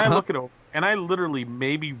 And I look it over, and I literally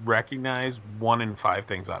maybe recognize 1 in 5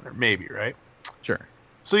 things on there, maybe, right? Sure.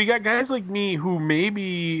 So you got guys like me who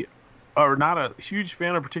maybe are not a huge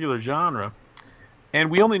fan of a particular genre,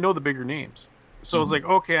 and we only know the bigger names. So it's like,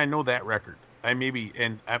 okay, I know that record.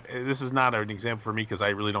 This is not an example for me because I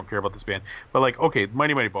really don't care about this band. But like, okay,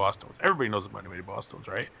 Mighty Mighty Bosstones. Everybody knows the Mighty Mighty Bosstones,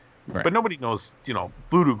 right? Right. But nobody knows,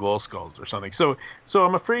 Voodoo Glow Skulls or something. So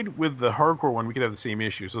I'm afraid with the hardcore one, we could have the same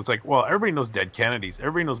issue. So it's like, well, everybody knows Dead Kennedys.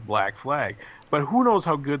 Everybody knows Black Flag. But who knows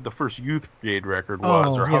how good the first Youth Brigade record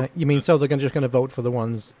was? Oh, or how you mean so they're just going to vote for the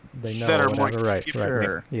ones they know? that are or whatever. more Right.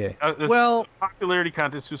 sure. Yeah. Well, popularity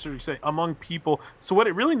contest to a certain extent among people. So what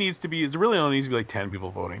it really needs to be is it really only needs to be like 10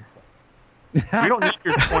 people voting. We don't need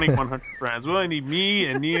your 2,100 friends. We only need me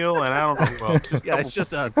and Neil and I don't know who else. It's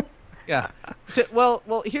just us. Yeah. So, well,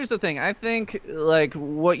 here's the thing. I think like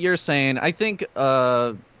what you're saying. I think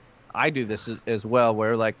I do this as well,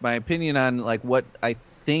 where like my opinion on like what I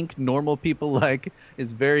think normal people like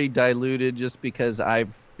is very diluted, just because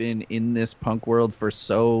I've been in this punk world for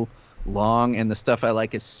so long, and the stuff I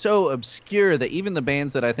like is so obscure that even the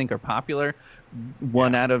bands that I think are popular,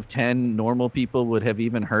 1 out of 10 normal people would have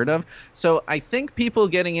even heard of. So I think people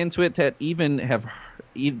getting into it that even have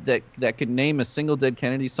that could name a single Dead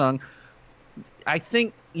Kennedy song, I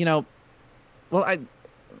think, let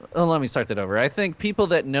me start that over. I think people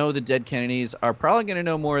that know the Dead Kennedys are probably going to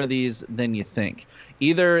know more of these than you think.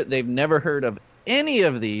 Either they've never heard of any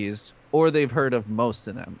of these, or they've heard of most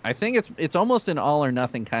of them. I think it's almost an all or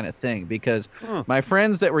nothing kind of thing, because my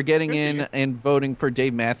friends that were getting in and voting for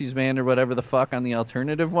Dave Matthews Band or whatever the fuck on the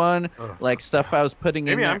alternative one, like stuff I was putting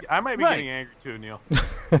in there. I might be getting angry too, Neil.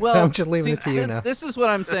 Well, I'm just leaving it to you now. This is what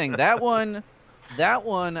I'm saying. That one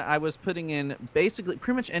I was putting in basically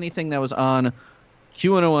pretty much anything that was on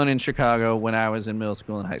Q101 in Chicago when I was in middle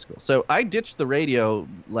school and high school. So I ditched the radio,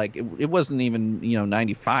 like it wasn't even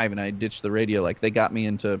 95, and I ditched the radio. Like they got me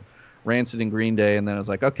into Rancid and Green Day, and then I was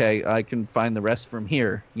like, okay, I can find the rest from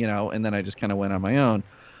here, and then I just kind of went on my own.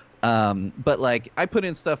 But like I put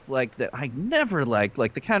in stuff like that I never liked,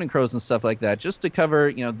 like the Counting Crows and stuff like that, just to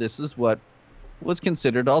cover, this is what was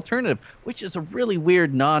considered alternative, which is a really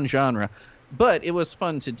weird non-genre, but it was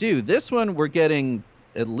fun to do. This one we're getting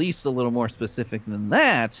at least a little more specific than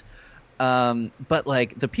that. But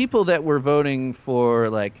like the people that were voting for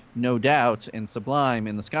like No Doubt and Sublime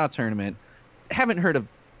in the ska tournament haven't heard of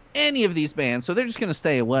any of these bands, so they're just going to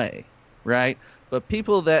stay away, right? But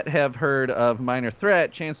people that have heard of Minor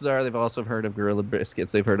Threat, chances are they've also heard of Gorilla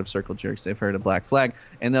Biscuits, they've heard of Circle Jerks, they've heard of Black Flag,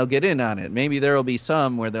 and they'll get in on it. Maybe there will be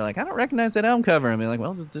some where they're like, I don't recognize that album cover, and they're like,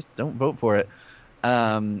 well, just don't vote for it.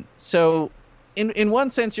 So in one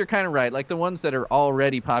sense, you're kind of right. Like the ones that are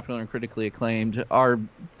already popular and critically acclaimed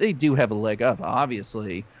they do have a leg up,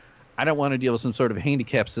 obviously. I don't want to deal with some sort of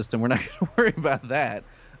handicap system. We're not going to worry about that.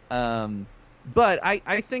 But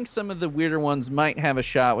I think some of the weirder ones might have a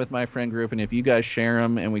shot with my friend group, and if you guys share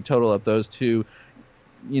them and we total up those two,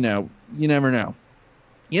 you never know.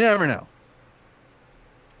 You never know.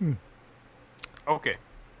 Okay.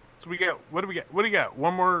 So what do we got? What do you got?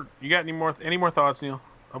 One more. You got any more thoughts, Neil,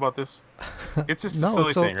 about this? It's just a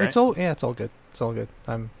silly thing, right? It's all good. It's all good.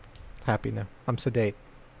 I'm happy now. I'm sedate.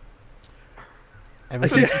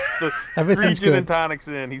 Everything's Three gin and tonics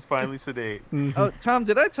in, he's finally sedate. Mm-hmm. Oh, Tom,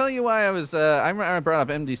 did I tell you why I was? I brought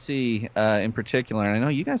up MDC in particular, and I know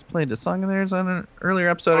you guys played a song of theirs on an earlier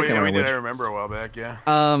episode. Oh yeah, we did. I remember a while back. Yeah.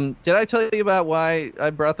 Did I tell you about why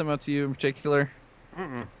I brought them up to you in particular?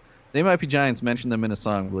 Mm-mm. They Might Be Giants mentioned them in a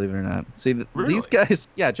song, believe it or not. See, really? These guys,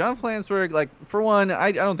 yeah, John Flansburgh, like, for one,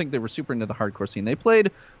 I don't think they were super into the hardcore scene. They played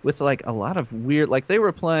with, like, a lot of weird, like, they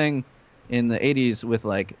were playing in the 80s with,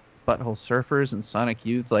 like, Butthole Surfers and Sonic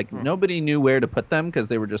Youth. Like, nobody knew where to put them because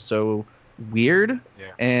they were just so weird.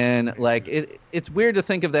 Yeah. And, like, it's weird to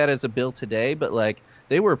think of that as a bill today, but, like,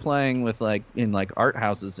 they were playing with, like, in, like, art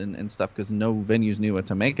houses and stuff because no venues knew what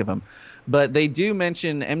to make of them. But they do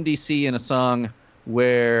mention MDC in a song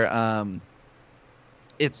where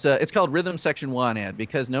it's called Rhythm Section 1 ad,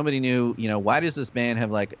 because nobody knew, why does this band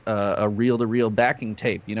have like a reel-to-reel backing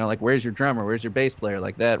tape, like where's your drummer, where's your bass player,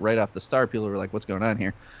 like that right off the start. People were like, what's going on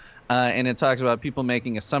here? And it talks about people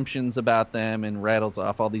making assumptions about them and rattles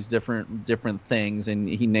off all these different things, and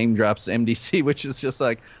he name drops MDC, which is just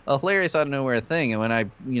like a hilarious out of nowhere thing. And when I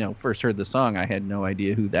first heard the song, I had no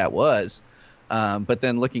idea who that was, but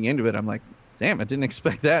then looking into it, I'm like, damn, I didn't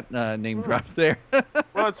expect that name drop there.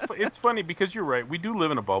 Well, it's funny because you're right. We do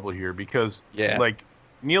live in a bubble here because, yeah, like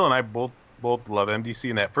Neil and I both love MDC,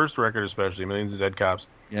 and that first record especially, Millions of Dead Cops.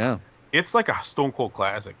 Yeah, it's like a stone cold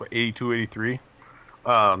classic, 82, 83.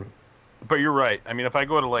 But you're right. I mean, if I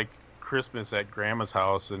go to like Christmas at Grandma's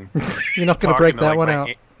house and you're not going to break that one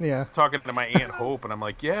out. Yeah, talking to my Aunt Hope, and I'm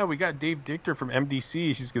like, yeah, we got Dave Dichter from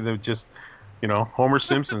MDC. She's going to just, Homer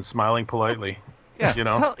Simpson smiling politely. Yeah,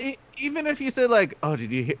 hell, even if you said like, "Oh,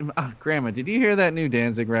 did you hear, Grandma? Did you hear that new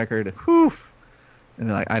Danzig record?" Whew. And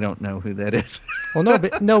they're like, "I don't know who that is." Well, no,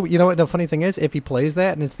 but no. You know what? The funny thing is, if he plays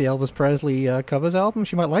that and it's the Elvis Presley covers album,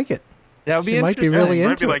 she might like it. That would be She might be interesting. really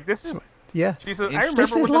Might into be it. like, this is. Yeah. She says, I This remember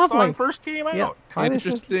is when the lovely. song first came out. Yeah. I was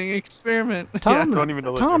just- Interesting experiment. Tom, don't even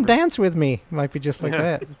know the Tom, difference. dance with me. Might be just like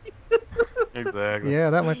Yeah. that. Exactly. Yeah,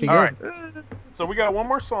 that might be All good. right. So we got one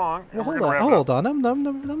more song. Well, and we're hold gonna on, wrap it up. hold on.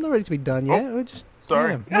 I'm not ready to be done yet. We're just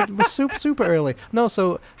sorry. damn, we're super early. No,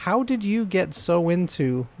 so how did you get so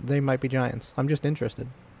into They Might Be Giants? I'm just interested.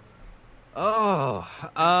 Oh,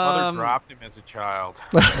 Mother dropped him as a child.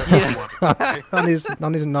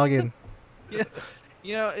 on his noggin. Yeah.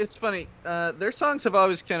 You know, it's funny. Their songs have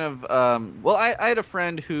always kind of. Well, I had a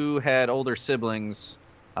friend who had older siblings,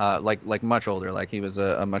 like much older. Like he was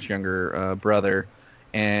a much younger brother,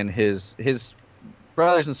 and his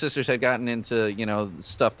brothers and sisters had gotten into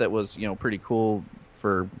stuff that was pretty cool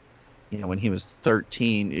for when he was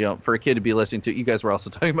 13. For a kid to be listening to. You guys were also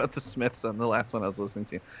talking about the Smiths on the last one I was listening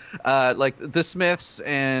to, like the Smiths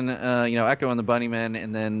and Echo and the Bunnymen,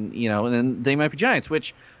 and then They Might Be Giants,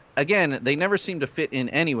 which. Again, they never seem to fit in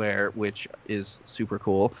anywhere, which is super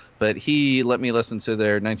cool. But he let me listen to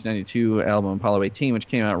their 1992 album Apollo 18, which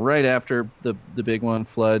came out right after the big one,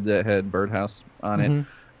 Flood, that had Birdhouse on it.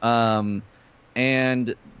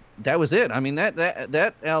 And that was it. I mean,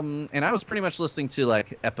 that album, and I was pretty much listening to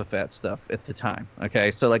like Epitaph stuff at the time.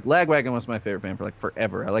 Okay, so like Lagwagon was my favorite band for like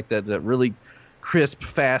forever. I like that really crisp,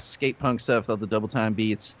 fast skate punk stuff, the double time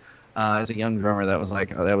beats. As a young drummer, that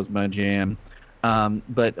was my jam.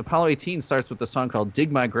 But Apollo 18 starts with a song called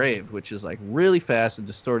Dig My Grave, which is like really fast and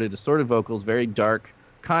distorted vocals, very dark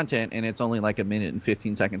content, and it's only like a minute and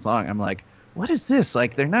 15 seconds long. I'm like, what is this?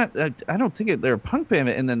 Like, they're not, I don't think they're a punk band.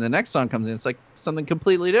 And then the next song comes in, it's like something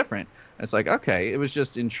completely different. And it's like, okay, it was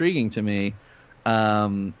just intriguing to me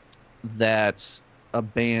that a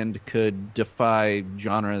band could defy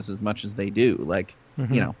genres as much as they do. Like,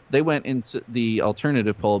 they went into the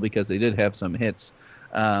alternative pole because they did have some hits.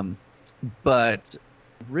 But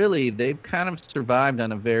really, they've kind of survived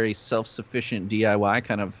on a very self-sufficient DIY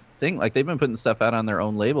kind of thing. Like, they've been putting stuff out on their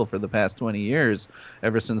own label for the past 20 years,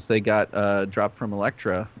 ever since they got dropped from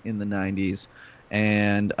Elektra in the 90s.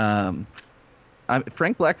 And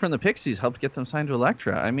Frank Black from the Pixies helped get them signed to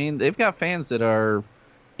Elektra. I mean, they've got fans that are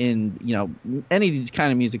in, any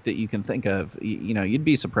kind of music that you can think of. You'd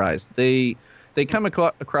be surprised. They come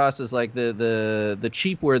across as like the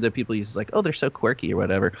cheap word that people use, like, oh, they're so quirky or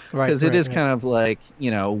whatever, because it is kind of like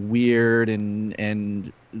weird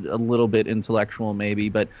and a little bit intellectual maybe,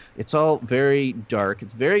 but it's all very dark.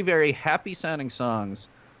 It's very, very happy sounding songs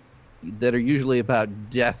that are usually about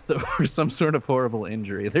death or some sort of horrible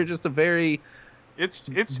injury. They're just a very It's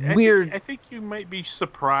weird. I think you might be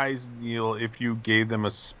surprised, Neil, if you gave them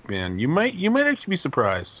a spin. You might actually be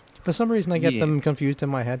surprised. For some reason, I get them confused in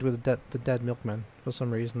my head with the Dead Milkmen. For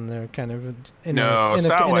some reason, they're kind of in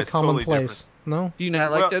a common place. No? Do you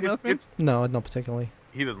not like Dead Milkmen? No, not particularly.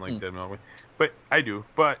 He doesn't like Dead Milkmen, but I do.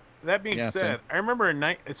 But that being said, same. I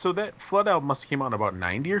remember so that Flood album must have came out in about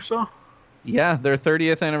 90 or so. Yeah, their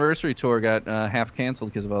 30th anniversary tour got half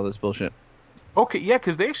canceled because of all this bullshit. Okay, yeah,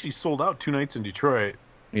 because they actually sold out 2 nights in Detroit.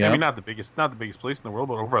 Yeah, I mean, not the biggest place in the world,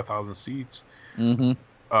 but over 1,000 seats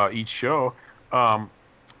each show.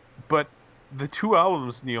 But the 2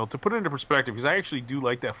 albums, Neil, to put it into perspective, because I actually do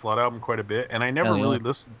like that Flood album quite a bit, and I never really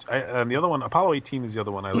listened. And the other one, Apollo 18, is the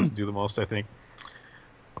other one I listen to the most, I think.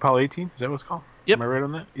 Apollo 18, is that what it's called? Yep. Am I right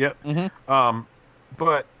on that? Yep.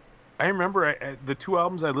 But I remember the 2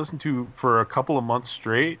 albums I listened to for a couple of months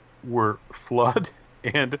straight were Flood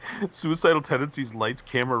and Suicidal Tendencies, Lights,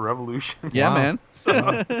 Camera, Revolution. Yeah, man.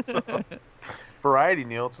 So, variety,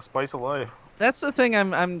 Neil. It's a spice of life. That's the thing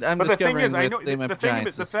I'm but discovering the thing is, with They Might Be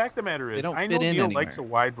Giants. The fact of the matter is, I know fit in Neil anywhere. likes a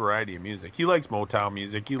wide variety of music. He likes Motown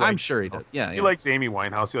music. I'm sure he does. Yeah, He likes Amy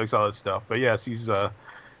Winehouse. He likes all that stuff. But yes,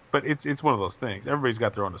 but it's one of those things. Everybody's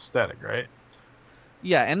got their own aesthetic, right?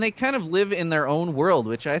 Yeah, and they kind of live in their own world,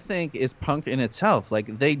 which I think is punk in itself. Like,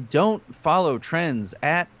 they don't follow trends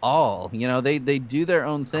at all. They do their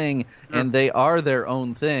own thing, and they are their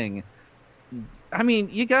own thing. I mean,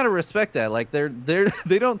 you got to respect that. Like, they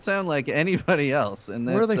don't sound like anybody else. And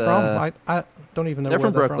that's, where are they from? I don't even know. They're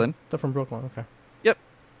where from Brooklyn. They're from Brooklyn. Okay. Yep.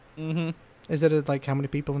 Mm-hmm. Is it like how many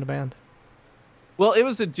people in the band? Well, it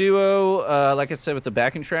was a duo, like I said, with the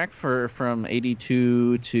backing track from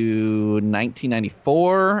 82 to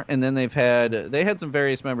 1994, and then they had some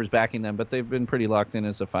various members backing them, but they've been pretty locked in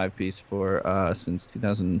as a 5-piece for since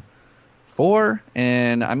 2004.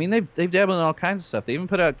 And I mean, they've dabbled in all kinds of stuff. They even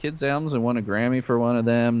put out kids albums and won a Grammy for one of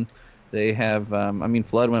them. They have,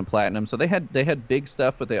 Flood went platinum, so they had big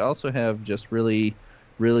stuff, but they also have just really,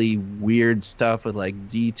 really weird stuff with like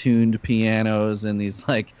detuned pianos and these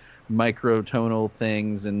like microtonal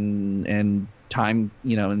things and time,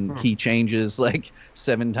 and key changes like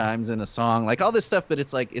 7 times in a song, like all this stuff. But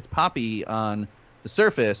it's like it's poppy on the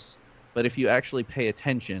surface, but if you actually pay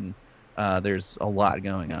attention, there's a lot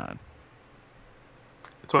going on.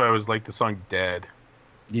 That's why I always like the song "Dead."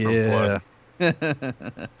 Yeah.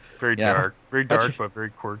 Very dark, but very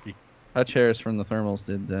quirky. Hutch Harris from the Thermals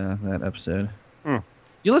did that episode.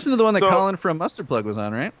 You listened to the one that Colin from Mustard Plug was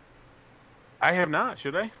on, right? I have not.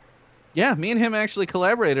 Should I? Yeah, me and him actually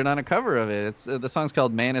collaborated on a cover of it. It's the song's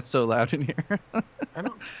called "Man, It's So Loud in Here." I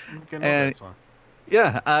don't know that song.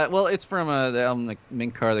 Yeah, well, it's from the album like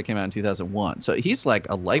Mink Car that came out in 2001. So he's like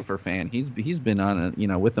a lifer fan. He's been on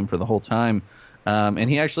it, with them for the whole time. And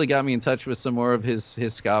he actually got me in touch with some more of his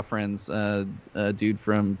ska friends. A dude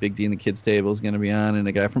from Big D and the Kids Table is going to be on, and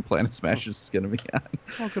a guy from Planet Smashers is going to be on.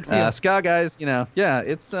 Oh, good for you. Ska guys,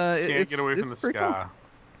 it's Can't get away from the ska. Cool.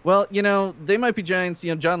 Well, They Might Be Giants.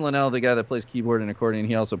 John Linnell, the guy that plays keyboard and accordion,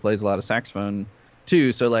 he also plays a lot of saxophone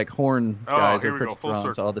too. So like horn guys are pretty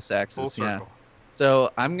drawn to all the saxes. Yeah.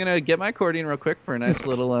 So I'm gonna get my accordion real quick for a nice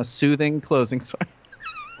little soothing closing song.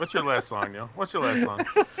 What's your last song, Neil? What's your last song?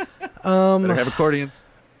 Better have accordions.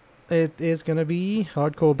 It is going to be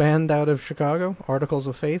hardcore band out of Chicago, Articles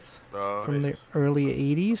of Faith, from the early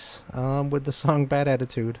 80s, with the song Bad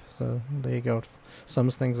Attitude. So there you go.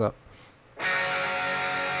 Sums things up.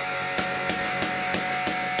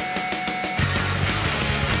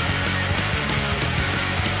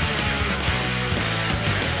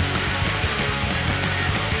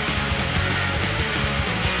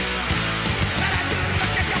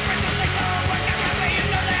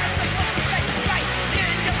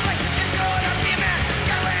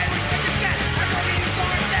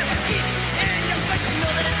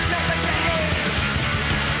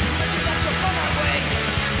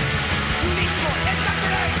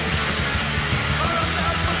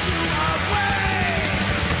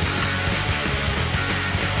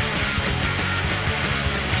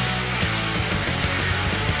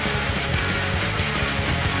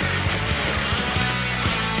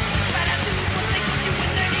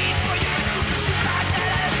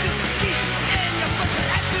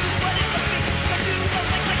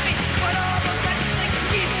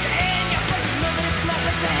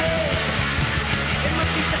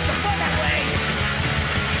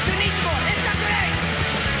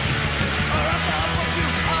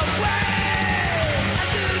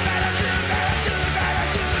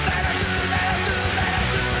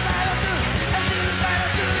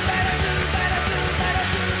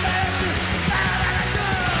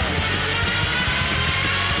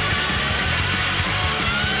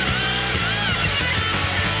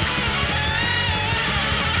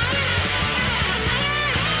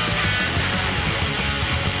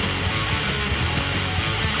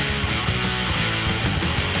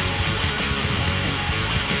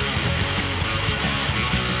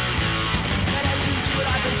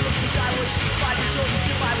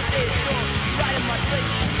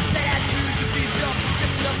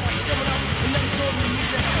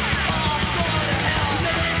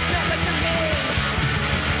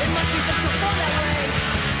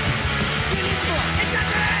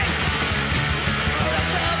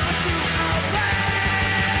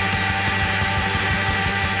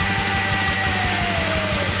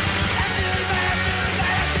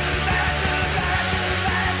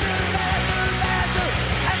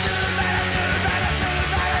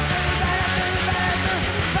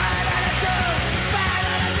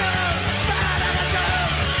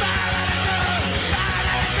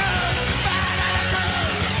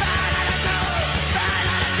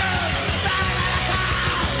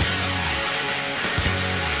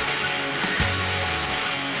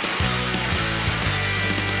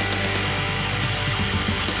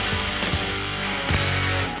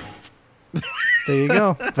 There you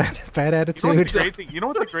go. Bad Attitude. You know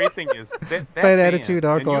what the great thing is? That Bad Attitude,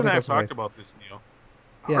 and you and I Articles have of talked Faith. about this, Neil.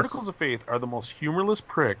 Yes. Articles of Faith are the most humorless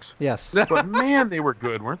pricks. Yes. But man, they were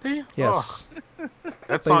good, weren't they? Yes. Oh,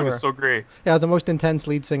 that song is so great. Yeah, the most intense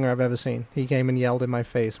lead singer I've ever seen. He came and yelled in my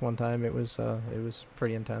face one time. It was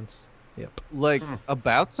pretty intense. Yep. Like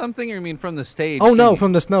about something, or you mean from the stage? Oh no,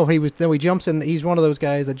 from the snow. He jumps in. He's one of those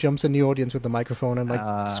guys that jumps in the audience with the microphone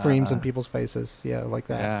and screams in people's faces. Yeah, like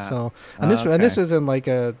that. Yeah. So and this was in like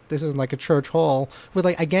a church hall with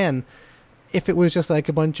like, again, if it was just like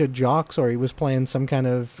a bunch of jocks or he was playing some kind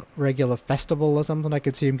of regular festival or something, I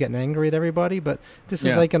could see him getting angry at everybody. But this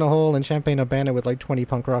is like in a hall in Champaign-Urbana with like 20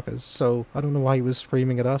 punk rockers. So I don't know why he was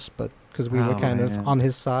screaming at us, but because we were kind of on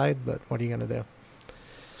his side. But what are you gonna do?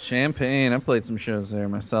 Champaign. I played some shows there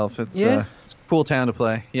myself. It's a cool town to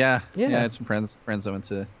play. Yeah. I had some friends that went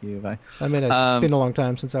to U of I. I mean, it's been a long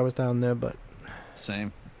time since I was down there, but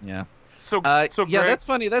same. Yeah. So yeah, Greg, that's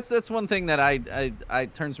funny. That's one thing that I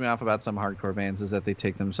turns me off about some hardcore bands is that they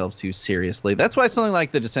take themselves too seriously. That's why something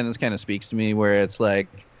like The Descendants kind of speaks to me, where it's like,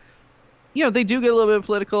 you know, they do get a little bit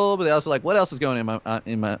political, but they also like, what else is going on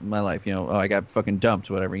in my life? You know, I got fucking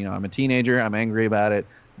dumped, whatever. You know, I'm a teenager. I'm angry about it.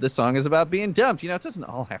 This song is about being dumped. You know, it doesn't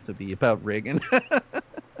all have to be about Reagan.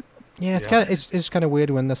 Yeah, it's kind of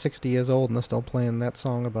weird when they're 60 years old and they're still playing that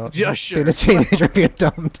song about being a teenager being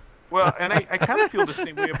dumped. Well, and I kind of feel the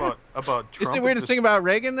same way about Trump. Is it weird to sing about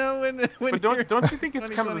Reagan though? But don't you think it's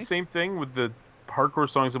kind of the same thing with the hardcore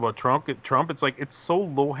songs about Trump? It's like it's so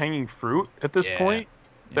low hanging fruit at this point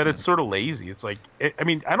that it's sort of lazy. It's like I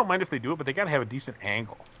mean, I don't mind if they do it, but they got to have a decent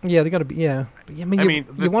angle. Yeah, they got to be. Yeah, I mean,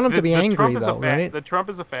 you want them to be angry though, right? The Trump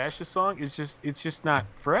is a fascist song is just not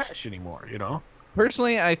fresh anymore, you know.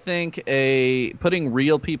 Personally, I think putting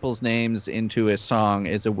real people's names into a song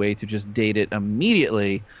is a way to just date it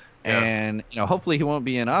immediately. Yeah. And, you know, hopefully he won't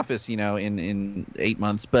be in office, you know, in 8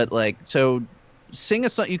 months. But, like, so sing a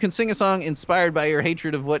song. You can sing a song inspired by your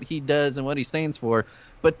hatred of what he does and what he stands for,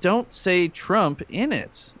 but don't say Trump in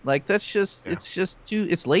it. Like, that's just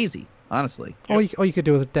it's lazy, honestly. All you could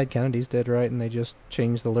do what Dead Kennedys did, right? And they just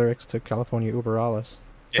changed the lyrics to California Uber Alles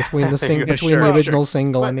between the original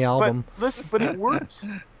single and the album. But it works.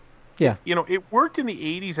 Yeah. You know, it worked in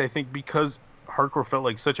the 80s, I think, because hardcore felt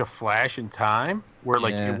like such a flash in time where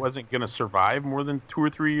like it wasn't going to survive more than 2 or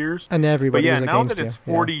 3 years. And everybody was now against that it's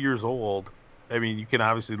 40 years old, I mean, you can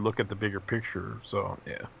obviously look at the bigger picture. So,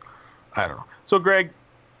 I don't know. So, Greg,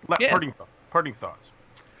 parting thoughts.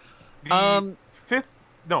 I'm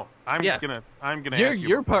gonna ask you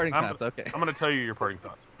your parting thoughts. Okay. I'm gonna tell you your parting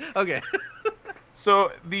thoughts. Okay.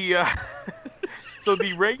 So the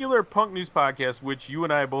regular Punk News Podcast, which you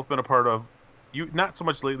and I have both been a part of, you not so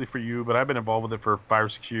much lately for you, but I've been involved with it for 5 or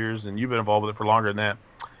 6 years, and you've been involved with it for longer than that.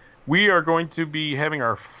 We are going to be having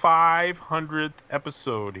our 500th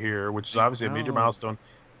episode here, which is obviously a major milestone,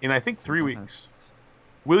 in I think 3 weeks.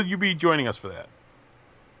 Will you be joining us for that?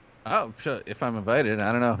 Oh, sure. If I'm invited,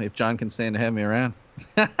 I don't know if John can stand to have me around.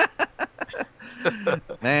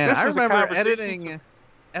 Man, I remember editing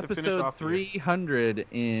episode 300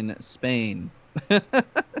 in Spain.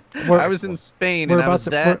 I was in Spain, and I was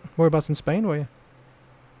Whereabouts in Spain were you?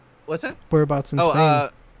 What's that? Whereabouts in Spain?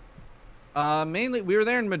 Mainly, we were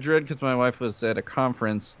there in Madrid because my wife was at a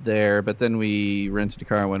conference there, but then we rented a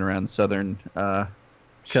car and went around the southern coast.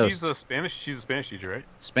 She's a Spanish teacher, right?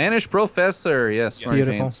 Spanish professor, yes.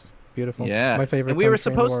 Beautiful. Yeah. My favorite. And we were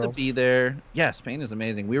supposed to be there. Yeah, Spain is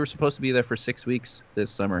amazing. We were supposed to be there for 6 weeks this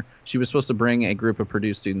summer. She was supposed to bring a group of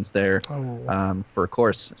Purdue students there for a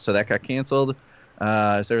course, so that got canceled.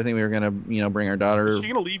 So everything we were gonna, bring our daughter. Was she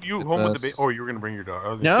gonna leave you home with the baby? Oh, you were gonna bring your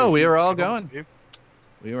daughter. No, we were all going.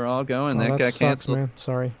 We were all going. That got canceled. Man.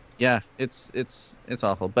 Sorry. Yeah, it's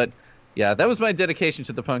awful. But yeah, that was my dedication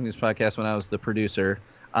to the Punk News Podcast when I was the producer.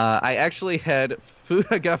 I actually had food.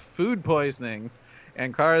 I got food poisoning,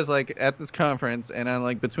 and Kara's like at this conference, and I'm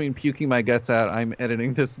like between puking my guts out, I'm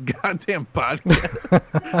editing this goddamn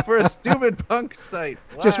podcast for a stupid punk site.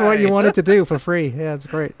 Why? Just what you wanted to do for free. Yeah, it's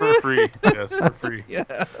great. For free. Yes, for free. Yeah,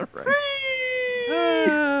 right.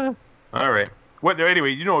 Free! All right.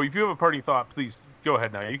 Anyway, if you have a parting thought, please go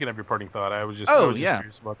ahead now. You can have your parting thought. I was just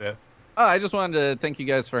curious about that. I just wanted to thank you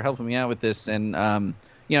guys for helping me out with this, and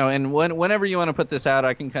and whenever you want to put this out,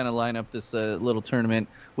 I can kind of line up this little tournament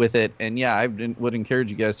with it, and I would encourage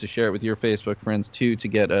you guys to share it with your Facebook friends too, to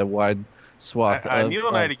get a wide swath of Neil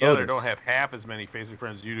and I together photos. don't have half as many Facebook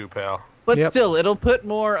friends as you do, pal. But still, it'll put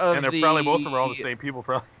more of and they're probably both of them are all the same people,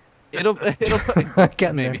 probably. It'll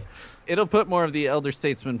put, maybe. It'll put more of the elder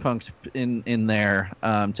statesman punks in there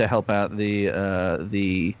to help out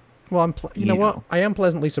the. Well, what? I am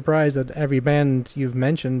pleasantly surprised that every band you've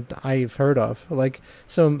mentioned I've heard of. Like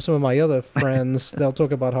some of my other friends, they'll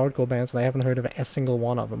talk about hardcore bands, and I haven't heard of a single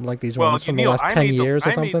one of them. Like these ones from the last 10 years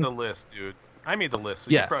or something. I made the list, dude. I made the list.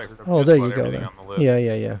 So yeah. You probably heard of oh, there you go. Then. On the list.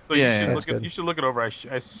 Yeah. So you should look it over. I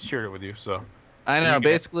shared it with you. So. I know.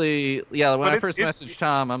 Basically, when I first messaged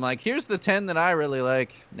Tom, I'm like, "Here's the 10 that I really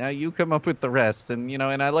like. Now you come up with the rest." And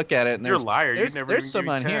and I look at it, and you're a liar. There's some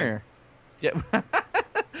on here. Yeah.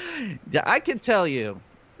 Yeah, I can tell you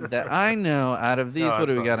that I know out of these, what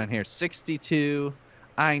do we got on here? 62.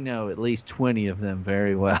 I know at least 20 of them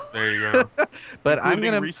very well. There you go. But I'm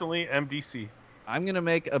gonna recently MDC. I'm gonna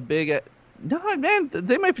make a big No, man,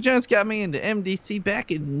 They Might Giants got me into MDC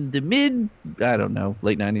back in the late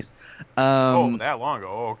 90s. That long ago.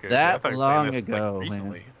 Oh, okay. That long ago, like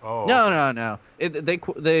recently. Man. Oh, No.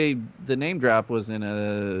 The name drop was in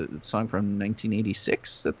a song from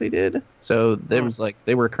 1986 that they did. So there was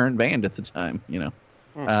they were a current band at the time, you know.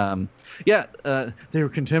 They were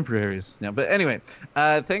contemporaries. No, but anyway,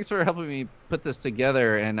 thanks for helping me put this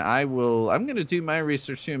together, and I'm going to do my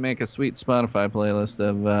research to make a sweet Spotify playlist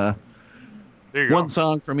of one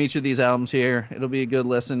song from each of these albums here. It'll be a good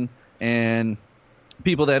listen, and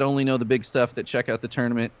people that only know the big stuff that check out the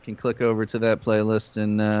tournament can click over to that playlist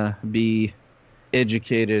and be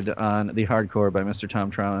educated on the hardcore by Mr. Tom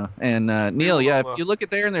Trauma. And Neil, if you look at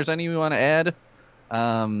there and there's any you want to add,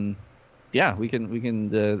 we can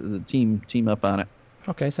the team up on it.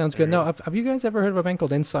 Okay, sounds good. No, have you guys ever heard of a band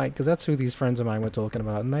called Insight? Because that's who these friends of mine were talking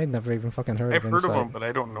about, and I'd never even fucking heard of Insight. I've heard of them, but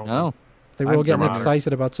I don't know. No. They were all getting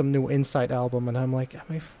excited about some new Insight album, and I'm like, am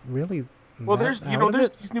I really? Well, there's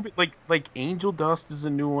these new like Angel Dust is a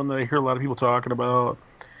new one that I hear a lot of people talking about,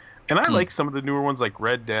 and I like some of the newer ones like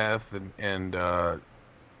Red Death and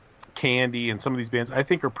Candy and some of these bands I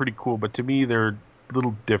think are pretty cool, but to me they're a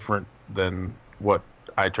little different than what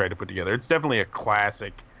I tried to put together. It's definitely a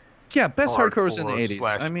classic. Yeah, best hardcore was in the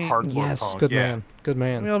 80s. I mean, yes, punk. good man.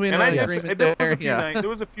 There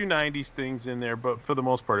was a few 90s things in there, but for the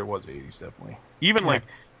most part, it was 80s definitely. Even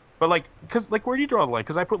because where do you draw the line?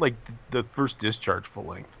 Because I put the first Discharge full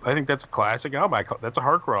length. I think that's a classic album. That's a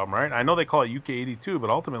hardcore album, right? I know they call it UK 82, but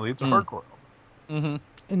ultimately it's a hardcore album. Mm-hmm.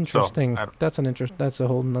 Interesting. So, that's a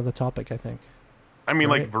whole nother topic, I think. I mean,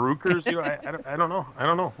 right? Like Verukers, I don't know. I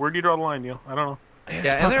don't know. Where do you draw the line, Neil? I don't know.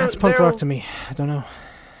 It's punk rock to me. I don't know.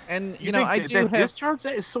 And I do have Discharge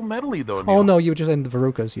is so metally though. Neil. Oh no, you were just in the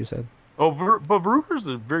Verucas. You said. Oh, but Verucas is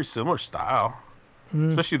a very similar style,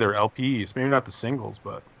 especially their LPs. Maybe not the singles,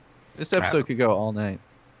 but this episode could go all night.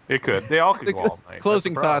 It could. They all could go all night.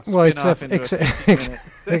 Closing thoughts. Well, it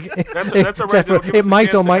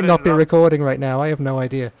might or might not be recording right now. I have no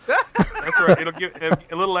idea. That's right. It'll give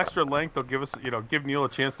a little extra length. They'll give us, give Neil a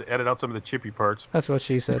chance to edit out some of the chippy parts. That's what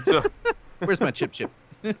she said. So, where's my chip?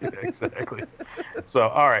 Yeah, exactly. So,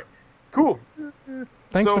 all right, cool.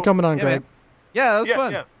 Thanks for coming on, Greg. Man. Yeah, that was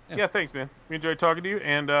fun. Yeah, thanks, man. We enjoyed talking to you,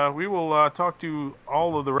 and we will talk to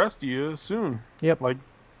all of the rest of you soon. Yep.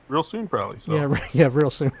 Real soon, probably. So. Yeah,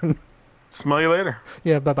 real soon. Smell you later.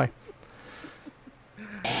 Yeah, bye-bye.